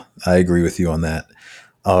 yeah, I agree with you on that.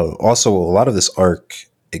 Also, a lot of this arc,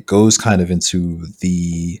 it goes kind of into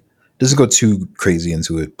doesn't go too crazy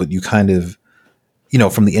into it, but you kind of,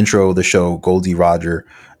 from the intro of the show, Goldie Roger,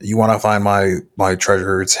 you want to find my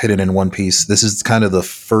treasure, it's hidden in One Piece. This is kind of the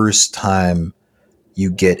first time you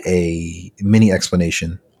get a mini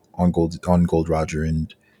explanation on Gold Roger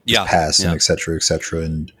and his Yeah, past, and yeah, et cetera, et cetera.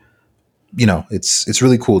 And it's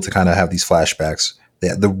really cool to kind of have these flashbacks.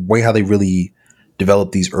 The way how they really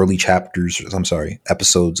develop these early chapters, I'm sorry,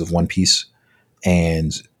 episodes of One Piece,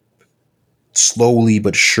 and slowly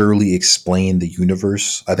but surely explain the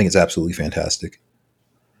universe. I think it's absolutely fantastic.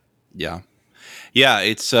 yeah, yeah.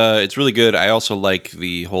 It's really good. I also like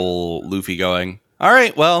the whole Luffy going, "All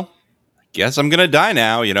right, well, guess I'm gonna die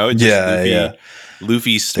now." It's just Yeah, yeah,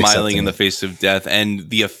 Luffy smiling accepting in the it. face of death, and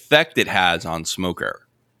the effect it has on Smoker,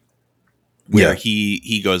 where Yeah,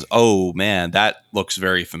 he goes, "Oh man, that looks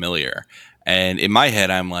very familiar." And in my head,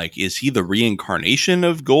 I'm like, is he the reincarnation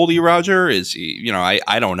of Goldie Roger? Is he?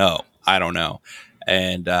 I don't know. I don't know.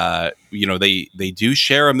 And they do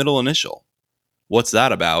share a middle initial. What's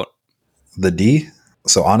that about? the D.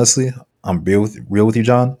 So honestly, I'm real with you,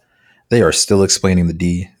 John. They are still explaining the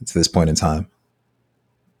D to this point in time.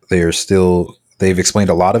 They've explained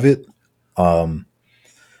a lot of it. Um,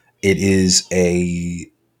 it is a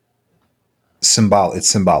it's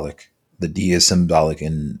symbolic. The D is symbolic,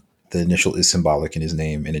 and the initial is symbolic in his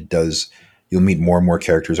name, and it does. You'll meet more and more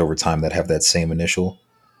characters over time that have that same initial,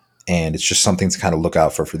 and it's just something to kind of look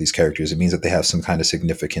out for these characters. It means that they have some kind of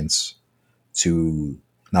significance to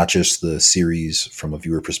not just the series from a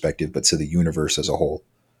viewer perspective, but to the universe as a whole.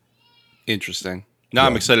 Interesting. No,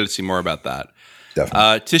 I'm Yeah, excited to see more about that.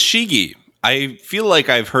 definitely. Tashigi, I feel like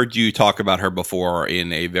I've heard you talk about her before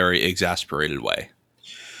in a very exasperated way.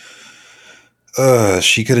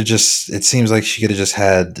 She could have just. It seems like she could have just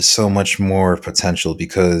had so much more potential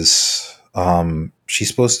because she's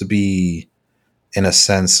supposed to be, in a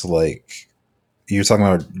sense, like you're talking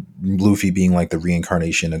about Luffy being like the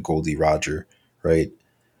reincarnation of Goldie Roger, right?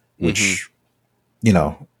 Mm-hmm. Which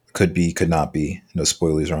could be, could not be. No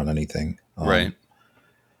spoilers on anything. Right.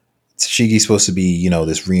 Tashigi's supposed to be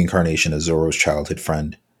this reincarnation of Zoro's childhood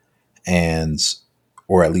friend, and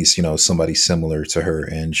or at least somebody similar to her,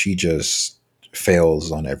 and she just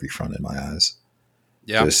fails on every front in my eyes.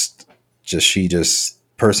 Yeah. Just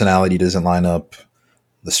personality doesn't line up,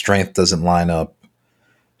 the strength doesn't line up.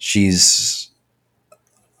 She's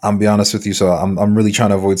I'm be honest with you, so I'm really trying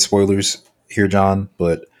to avoid spoilers here, John,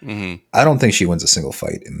 but Mm-hmm. I don't think she wins a single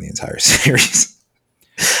fight in the entire series.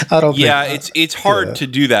 I don't think. Yeah, it's hard Yeah, to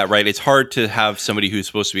do that, right? It's hard to have somebody who's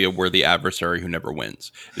supposed to be a worthy adversary who never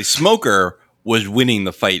wins. The Smoker was winning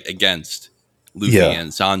the fight against Luffy yeah,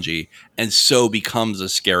 and Sanji, and so becomes a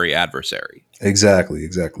scary adversary. exactly.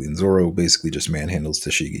 And Zoro basically just manhandles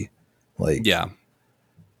Tashigi, like Yeah,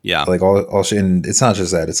 yeah, all shit. And it's not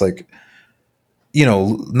just that. It's like,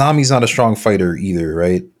 Nami's not a strong fighter either,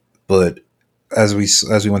 right? But as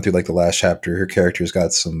we went through like the last chapter, her character's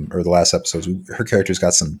got some, or the last episodes, her character's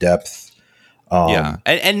got some depth. yeah.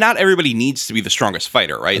 And not everybody needs to be the strongest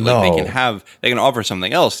fighter, right? Like No, they can offer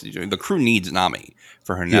something else. The crew needs Nami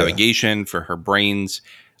for her yeah, navigation, for her brains.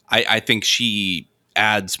 I think she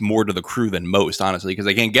adds more to the crew than most, honestly, because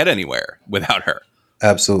they can't get anywhere without her.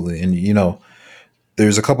 absolutely. And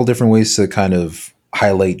there's a couple different ways to kind of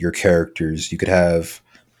highlight your characters. You could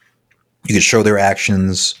show their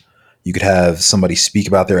actions. You could have somebody speak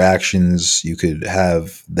about their actions. You could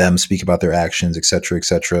have them speak about their actions, etc.,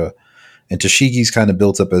 etc. And Tashigi's kind of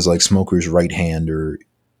built up as like Smoker's right hand,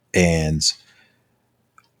 and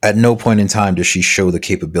at no point in time does she show the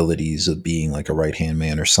capabilities of being like a right hand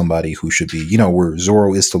man or somebody who should be, where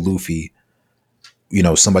Zoro is to Luffy,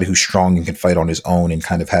 somebody who's strong and can fight on his own and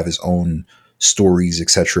kind of have his own stories,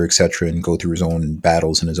 etc., and go through his own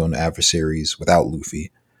battles and his own adversaries without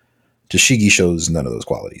Luffy. Tashigi shows none of those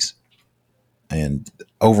qualities. And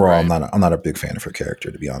overall, Right. I'm not a big fan of her character,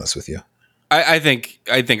 to be honest with you. I think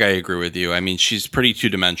I agree with you. I mean, she's pretty two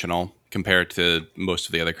dimensional compared to most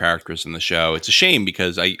of the other characters in the show. It's a shame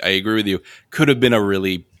because I agree with you. Could have been a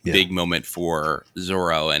really Yeah, big moment for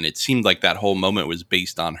Zoro, and it seemed like that whole moment was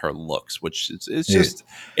based on her looks, which it's it just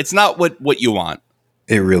it's not what you want.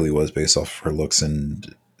 it really was based off her looks,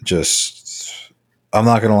 and just I'm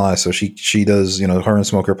not gonna lie. So she does, her and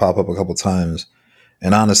Smoker pop up a couple times,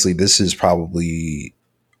 and honestly, this is probably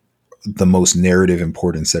the most narrative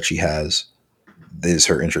importance that she has is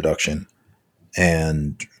her introduction,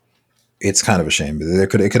 and it's kind of a shame. It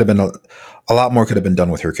could have been a lot more could have been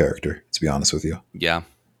done with her character. To be honest with you, Yeah.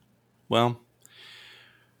 Well,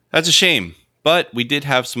 that's a shame. But we did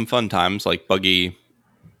have some fun times, like Buggy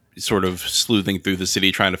sort of sleuthing through the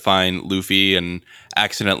city trying to find Luffy and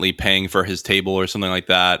accidentally paying for his table or something like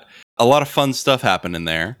that. A lot of fun stuff happened in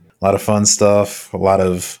there. a lot of fun stuff, a lot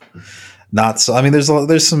of not so. I mean,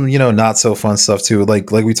 there's some not so fun stuff too.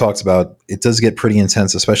 Like we talked about, it does get pretty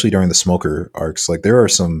intense, especially during the Smoker arcs. Like there are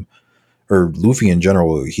some, or Luffy in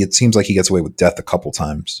general. It seems like he gets away with death a couple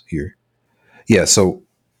times here. Yeah, so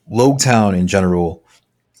Loguetown in general,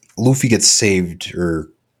 Luffy gets saved or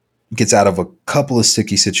gets out of a couple of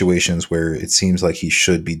sticky situations where it seems like he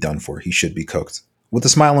should be done for. He should be cooked with a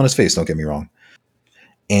smile on his face. Don't get me wrong,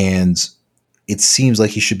 and it seems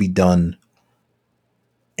like he should be done,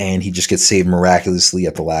 and he just gets saved miraculously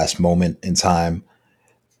at the last moment in time.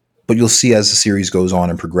 But you'll see as the series goes on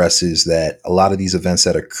and progresses that a lot of these events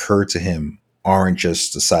that occur to him aren't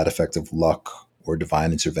just a side effect of luck or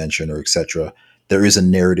divine intervention or etc. There is a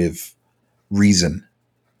narrative reason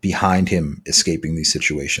behind him escaping these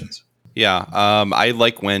situations. Yeah. I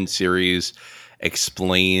like when series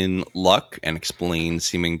explain luck and explain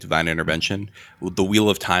seeming divine intervention. The Wheel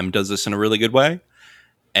of Time does this in a really good way.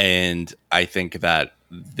 And I think that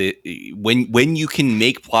when you can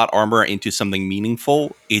make plot armor into something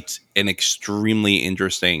meaningful, it's an extremely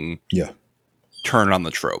interesting Yeah. turn on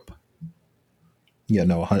the trope. Yeah,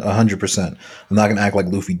 no, 100%. I'm not gonna act like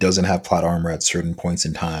Luffy doesn't have plot armor at certain points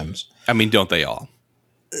in times. I mean, don't they all?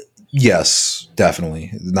 Yes,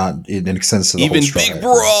 definitely. Not it extends to the whole Even straw Big hat.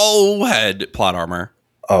 Bro had plot armor.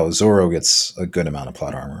 Oh, Zoro gets a good amount of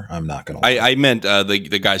plot armor. I'm not gonna lie. I meant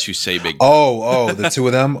the guys who say Big Bro. Oh, the two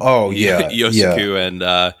of them. Oh, yeah, Yosuke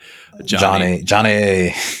and Johnny.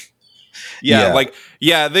 Johnny. Yeah, Yeah. like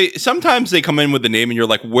they sometimes they come in with the name and you're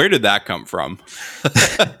like, where did that come from?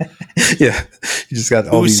 Yeah, you just got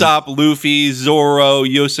all these Usopp, Luffy, Zoro,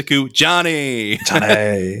 Yosuke, Johnny.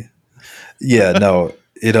 Johnny. Yeah, no,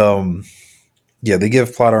 yeah, they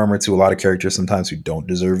give plot armor to a lot of characters sometimes who don't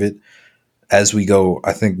deserve it. As we go,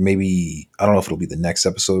 I think maybe I don't know if it'll be the next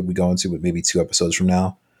episode we go into, but maybe 2 episodes from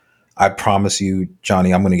now. I promise you,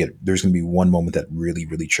 Johnny, there's gonna be one moment that really,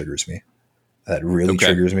 really triggers me. That really Okay.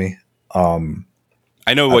 triggers me.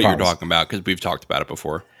 I know I what you're promise. talking about because we've talked about it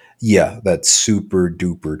before. Yeah, that super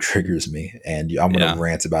duper triggers me, and I'm gonna Yeah.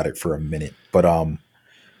 rant about it for a minute. But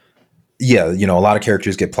yeah, a lot of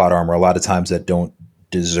characters get plot armor a lot of times that don't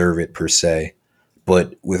deserve it per se.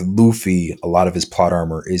 But with Luffy, a lot of his plot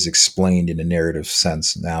armor is explained in a narrative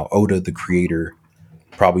sense. Now, Oda, the creator,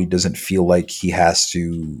 probably doesn't feel like he has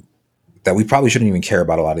to, that we probably shouldn't even care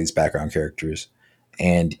about a lot of these background characters.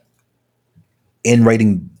 And in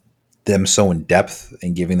writing them so in depth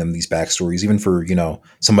and giving them these backstories, even for,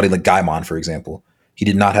 somebody like Gaimon, for example. He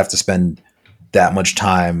did not have to spend that much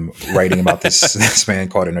time writing about this this man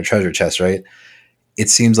caught in a treasure chest, right? It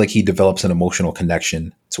seems like he develops an emotional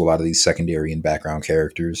connection to a lot of these secondary and background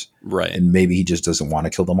characters, Right. and maybe he just doesn't want to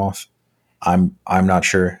kill them off. I'm not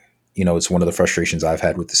sure. It's one of the frustrations I've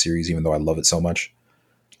had with the series, even though I love it so much.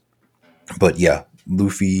 But yeah,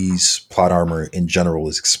 Luffy's plot armor in general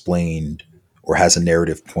is explained or has a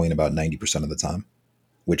narrative point about 90% of the time,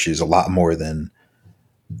 which is a lot more than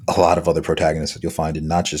a lot of other protagonists that you'll find in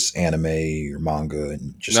not just anime or manga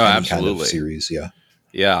and just No, any kind of absolutely. series. Yeah.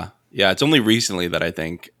 Yeah. Yeah. It's only recently that I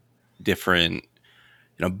think different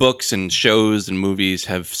books and shows and movies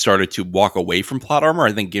have started to walk away from plot armor.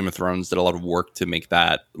 I think Game of Thrones did a lot of work to make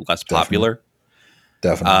that less popular.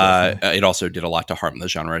 Definitely. It also did a lot to harm the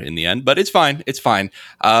genre in the end, but it's fine. It's fine.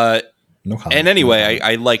 No comment. And anyway, no comment.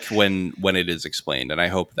 I like when it is explained, and I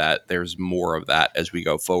hope that there's more of that as we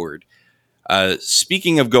go forward.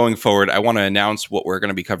 Speaking of going forward, I want to announce what we're going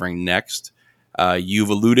to be covering next. You've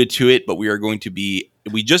alluded to it, but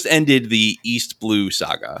we just ended the East Blue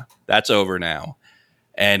saga. That's over now.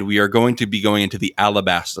 And we are going to be going into the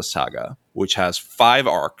Alabasta saga, which has 5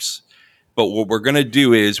 arcs. But what we're going to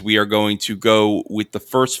do is we are going to go with the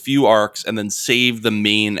first few arcs and then save the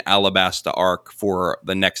main Alabasta arc for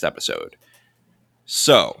the next episode.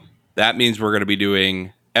 So that means we're going to be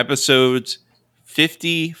doing episodes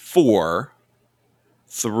 54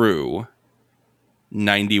 through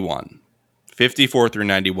 91. 54 through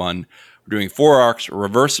 91. We're doing 4 arcs: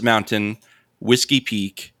 Reverse Mountain, Whiskey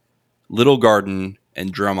Peak, Little Garden,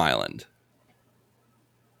 and Drum Island.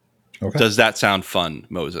 Okay. Does that sound fun,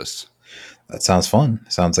 Moses? That sounds fun.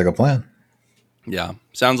 Sounds like a plan. Yeah,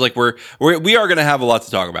 sounds like we are going to have a lot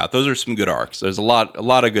to talk about. Those are some good arcs. There's a lot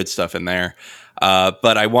of good stuff in there.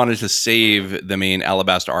 But I wanted to save the main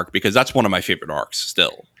Alabasta arc because that's one of my favorite arcs.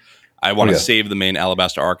 Still, I want to save the main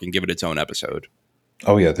Alabasta arc and give it its own episode.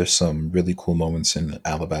 Oh yeah, there's some really cool moments in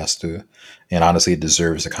Alabasta, and honestly, it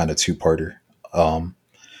deserves a kind of 2-parter.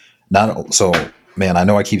 Not so, man. I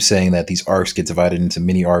know I keep saying that these arcs get divided into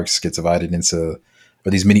mini arcs, or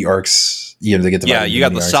these mini arcs. They get divided. Yeah, you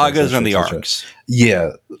got the sagas and the arcs.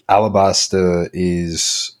 Yeah, Alabasta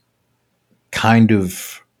is kind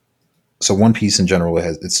of so. One Piece in general,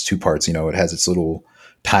 it's 2 parts. It has its little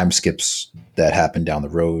time skips that happen down the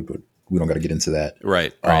road, but we don't got to get into that.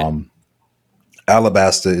 Right.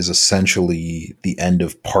 Alabasta is essentially the end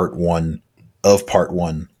of part one of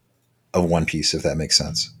One Piece, if that makes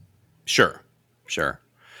sense. Sure.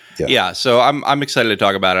 Yeah, so I'm excited to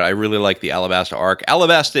talk about it. I really like the Alabasta arc.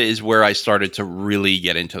 Alabasta is where I started to really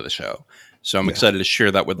get into the show. So I'm excited to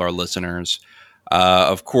share that with our listeners.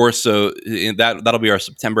 Of course, so that'll be our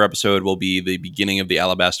September episode. Will be the beginning of the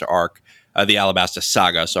Alabasta arc, the Alabasta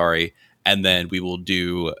saga, sorry. And then we will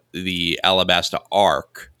do the Alabasta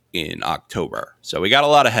arc in October. So we got a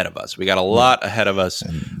lot ahead of us. And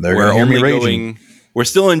they're going to hear me raging. We're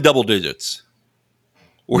still in double digits.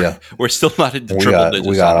 We're still not in triple digits.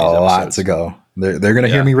 We got a lot to go. They're going to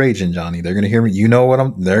hear me raging, Johnny. They're going to hear me.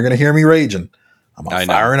 They're going to hear me raging. I'm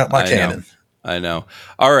firing up my cannon. I know.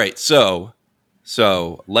 All right. So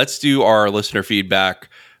let's do our listener feedback.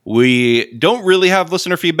 We don't really have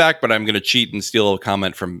listener feedback, but I'm going to cheat and steal a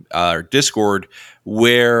comment from our Discord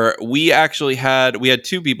where we actually had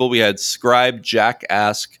 2 people. We had Scribe Jack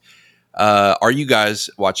ask, are you guys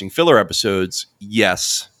watching filler episodes?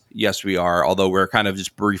 Yes, we are, although we're kind of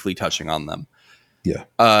just briefly touching on them. Yeah.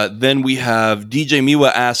 Then we have DJ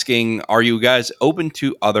Miwa asking, are you guys open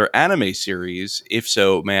to other anime series? If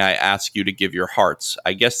so, may I ask you to give your hearts?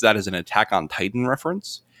 I guess that is an Attack on Titan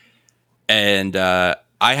reference. And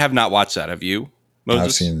I have not watched that. Have you,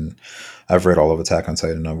 Moses? I've read all of Attack on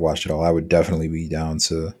Titan. I've watched it all. I would definitely be down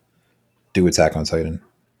to do Attack on Titan.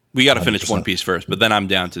 We got to finish One Piece first, but then I'm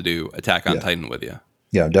down to do Attack on Titan with you.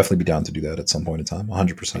 Yeah, I'll definitely be down to do that at some point in time.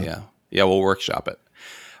 100%. Yeah, we'll workshop it.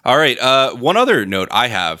 All right. One other note I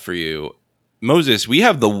have for you, Moses, we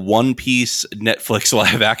have the One Piece Netflix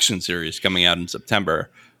live action series coming out in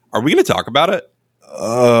September. Are we going to talk about it?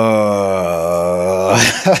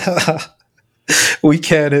 We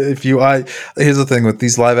can here's the thing with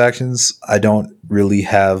these live actions, I don't really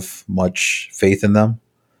have much faith in them.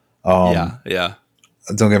 Yeah.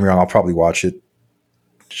 Don't get me wrong, I'll probably watch it.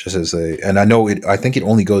 And I think it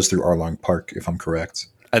only goes through Arlong Park, if I'm correct.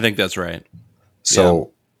 I think that's right.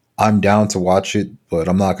 So I'm down to watch it, but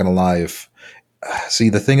I'm not gonna lie. See,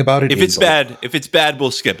 the thing about it, if it's bad,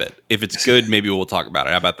 we'll skip it. If it's good, maybe we'll talk about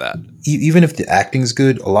it. How about that? Even if the acting's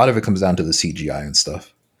good, a lot of it comes down to the CGI and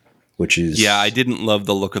stuff, which is I didn't love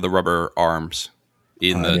the look of the rubber arms.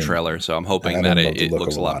 in I the didn't. trailer, so I'm I hoping that didn't love the it look of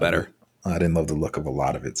looks a a lot lot of it. better. I didn't love the look of a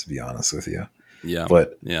lot of it, to be honest with you. Yeah,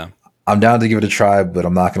 But yeah, I'm down to give it a try. But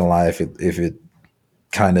I'm not gonna lie, if it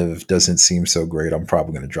kind of doesn't seem so great, I'm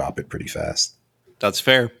probably gonna drop it pretty fast. that's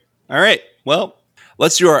fair. All right, well,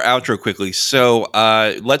 let's do our outro quickly. So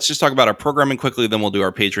let's just talk about our programming quickly, then we'll do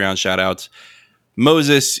our Patreon shout outs.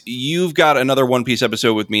 Moses, you've got another One Piece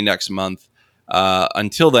episode with me next month.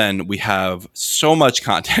 Until then, we have so much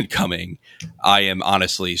content coming. I am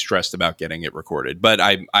honestly stressed about getting it recorded. But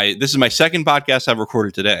I this is my second podcast I've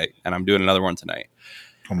recorded today, and I'm doing another one tonight.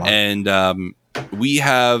 Come on. And we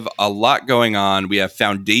have a lot going on. We have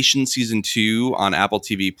Foundation Season 2 on Apple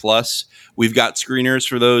TV Plus. We've got screeners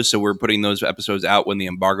for those, so we're putting those episodes out when the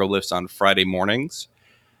embargo lifts on Friday mornings.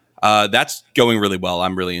 That's going really well.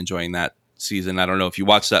 I'm really enjoying that season. I don't know if you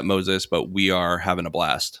watched that, Moses, but we are having a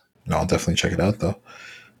blast. No, I'll definitely check it out though.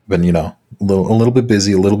 But a little bit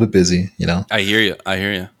busy, I hear you. I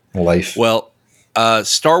hear you. life. Well,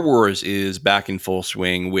 Star Wars is back in full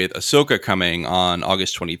swing with Ahsoka coming on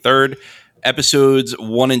August 23rd. Episodes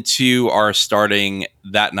 1 and 2 are starting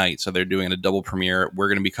that night, so they're doing a double premiere. We're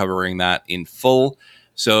going to be covering that in full.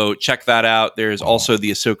 So check that out. There's also the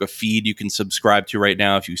Ahsoka feed you can subscribe to right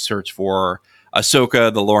now. If you search for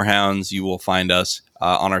Ahsoka, the Lorehounds, you will find us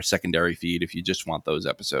on our secondary feed if you just want those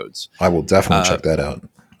episodes. I will definitely check that out.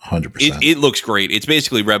 100%. It looks great. It's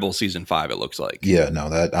basically Rebel Season 5, it looks like. Yeah, no,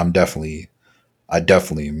 I definitely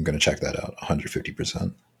am going to check that out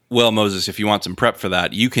 150%. Well, Moses, if you want some prep for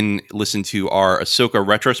that, you can listen to our Ahsoka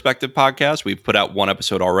retrospective podcast. We've put out one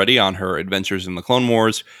episode already on her adventures in the Clone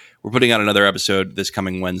Wars. We're putting out another episode this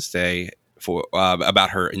coming Wednesday for about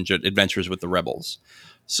her adventures with the Rebels.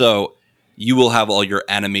 So you will have all your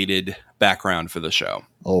animated background for the show.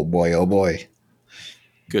 Oh boy, oh boy.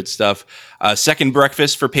 Good stuff. Second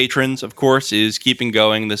breakfast for patrons, of course, is keeping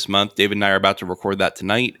going this month. David and I are about to record that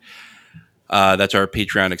tonight. That's our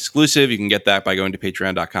Patreon exclusive. You can get that by going to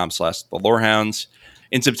patreon.com/thelorehounds.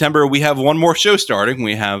 In September, we have one more show starting.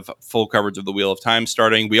 We have full coverage of the Wheel of Time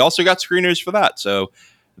starting. We also got screeners for that, so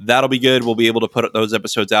that'll be good. We'll be able to put those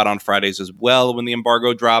episodes out on Fridays as well when the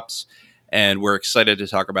embargo drops, and we're excited to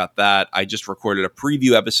talk about that. I just recorded a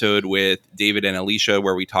preview episode with David and Alicia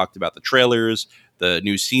where we talked about the trailers, the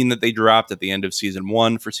new scene that they dropped at the end of Season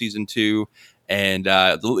 1 for Season 2, and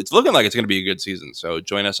it's looking like it's going to be a good season, so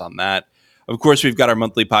join us on that. Of course, we've got our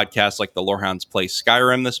monthly podcasts like the Lorehounds Play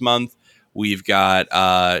Skyrim this month. We've got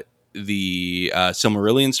the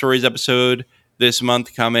Silmarillion Stories episode this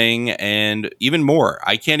month coming, and even more.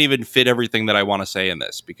 I can't even fit everything that I want to say in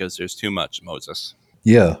this because there's too much, Moses.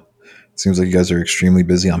 Yeah. Seems like you guys are extremely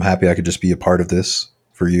busy. I'm happy I could just be a part of this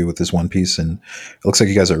for you with this One Piece. And it looks like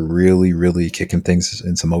you guys are really, really kicking things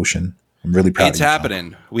into motion. I'm really proud of you. It's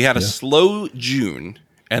happening. We had a slow June,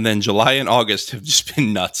 and then July and August have just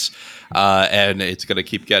been nuts. And it's going to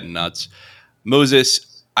keep getting nuts.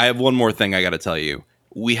 Moses, I have one more thing I got to tell you.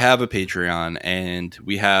 We have a Patreon, and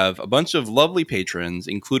we have a bunch of lovely patrons,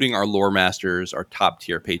 including our lore masters, our top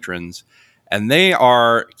tier patrons. And they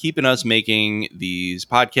are keeping us making these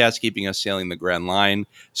podcasts, keeping us sailing the Grand Line.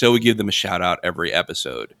 So we give them a shout out every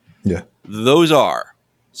episode. Yeah. Those are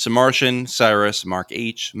Samartian, Cyrus, Mark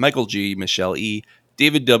H, Michael G, Michelle E,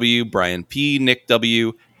 David W, Brian P, Nick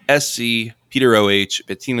W, SC, Peter OH,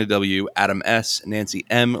 Bettina W, Adam S, Nancy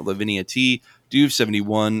M, Lavinia T,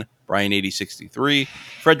 Duve71, Brian 8063,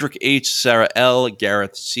 Frederick H, Sarah L,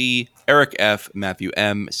 Gareth C, Eric F, Matthew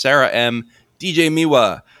M, Sarah M, DJ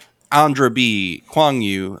Miwa, Andra B, Kwang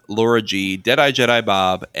Yu, Laura G, Deadeye Jedi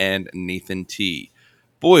Bob, and Nathan T.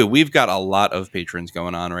 Boy, we've got a lot of patrons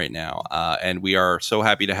going on right now, and we are so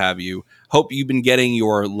happy to have you. Hope you've been getting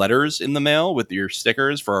your letters in the mail with your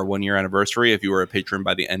stickers for our 1-year anniversary if you were a patron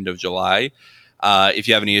by the end of July. If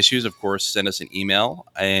you have any issues, of course, send us an email,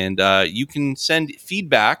 and you can send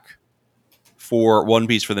feedback for One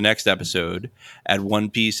Piece for the next episode at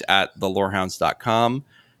onepiece@thelorehounds.com.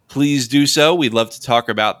 Please do so. We'd love to talk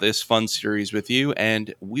about this fun series with you,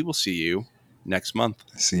 and we will see you next month.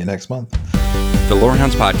 See you next month. The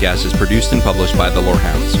Lorehounds podcast is produced and published by The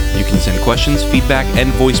Lorehounds. You can send questions, feedback,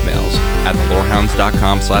 and voicemails at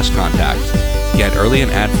thelorehounds.com/contact. Get early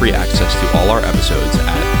and ad-free access to all our episodes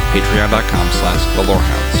at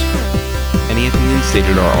patreon.com/thelorehounds. Any opinions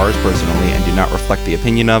stated are ours personally and do not reflect the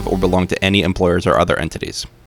opinion of or belong to any employers or other entities.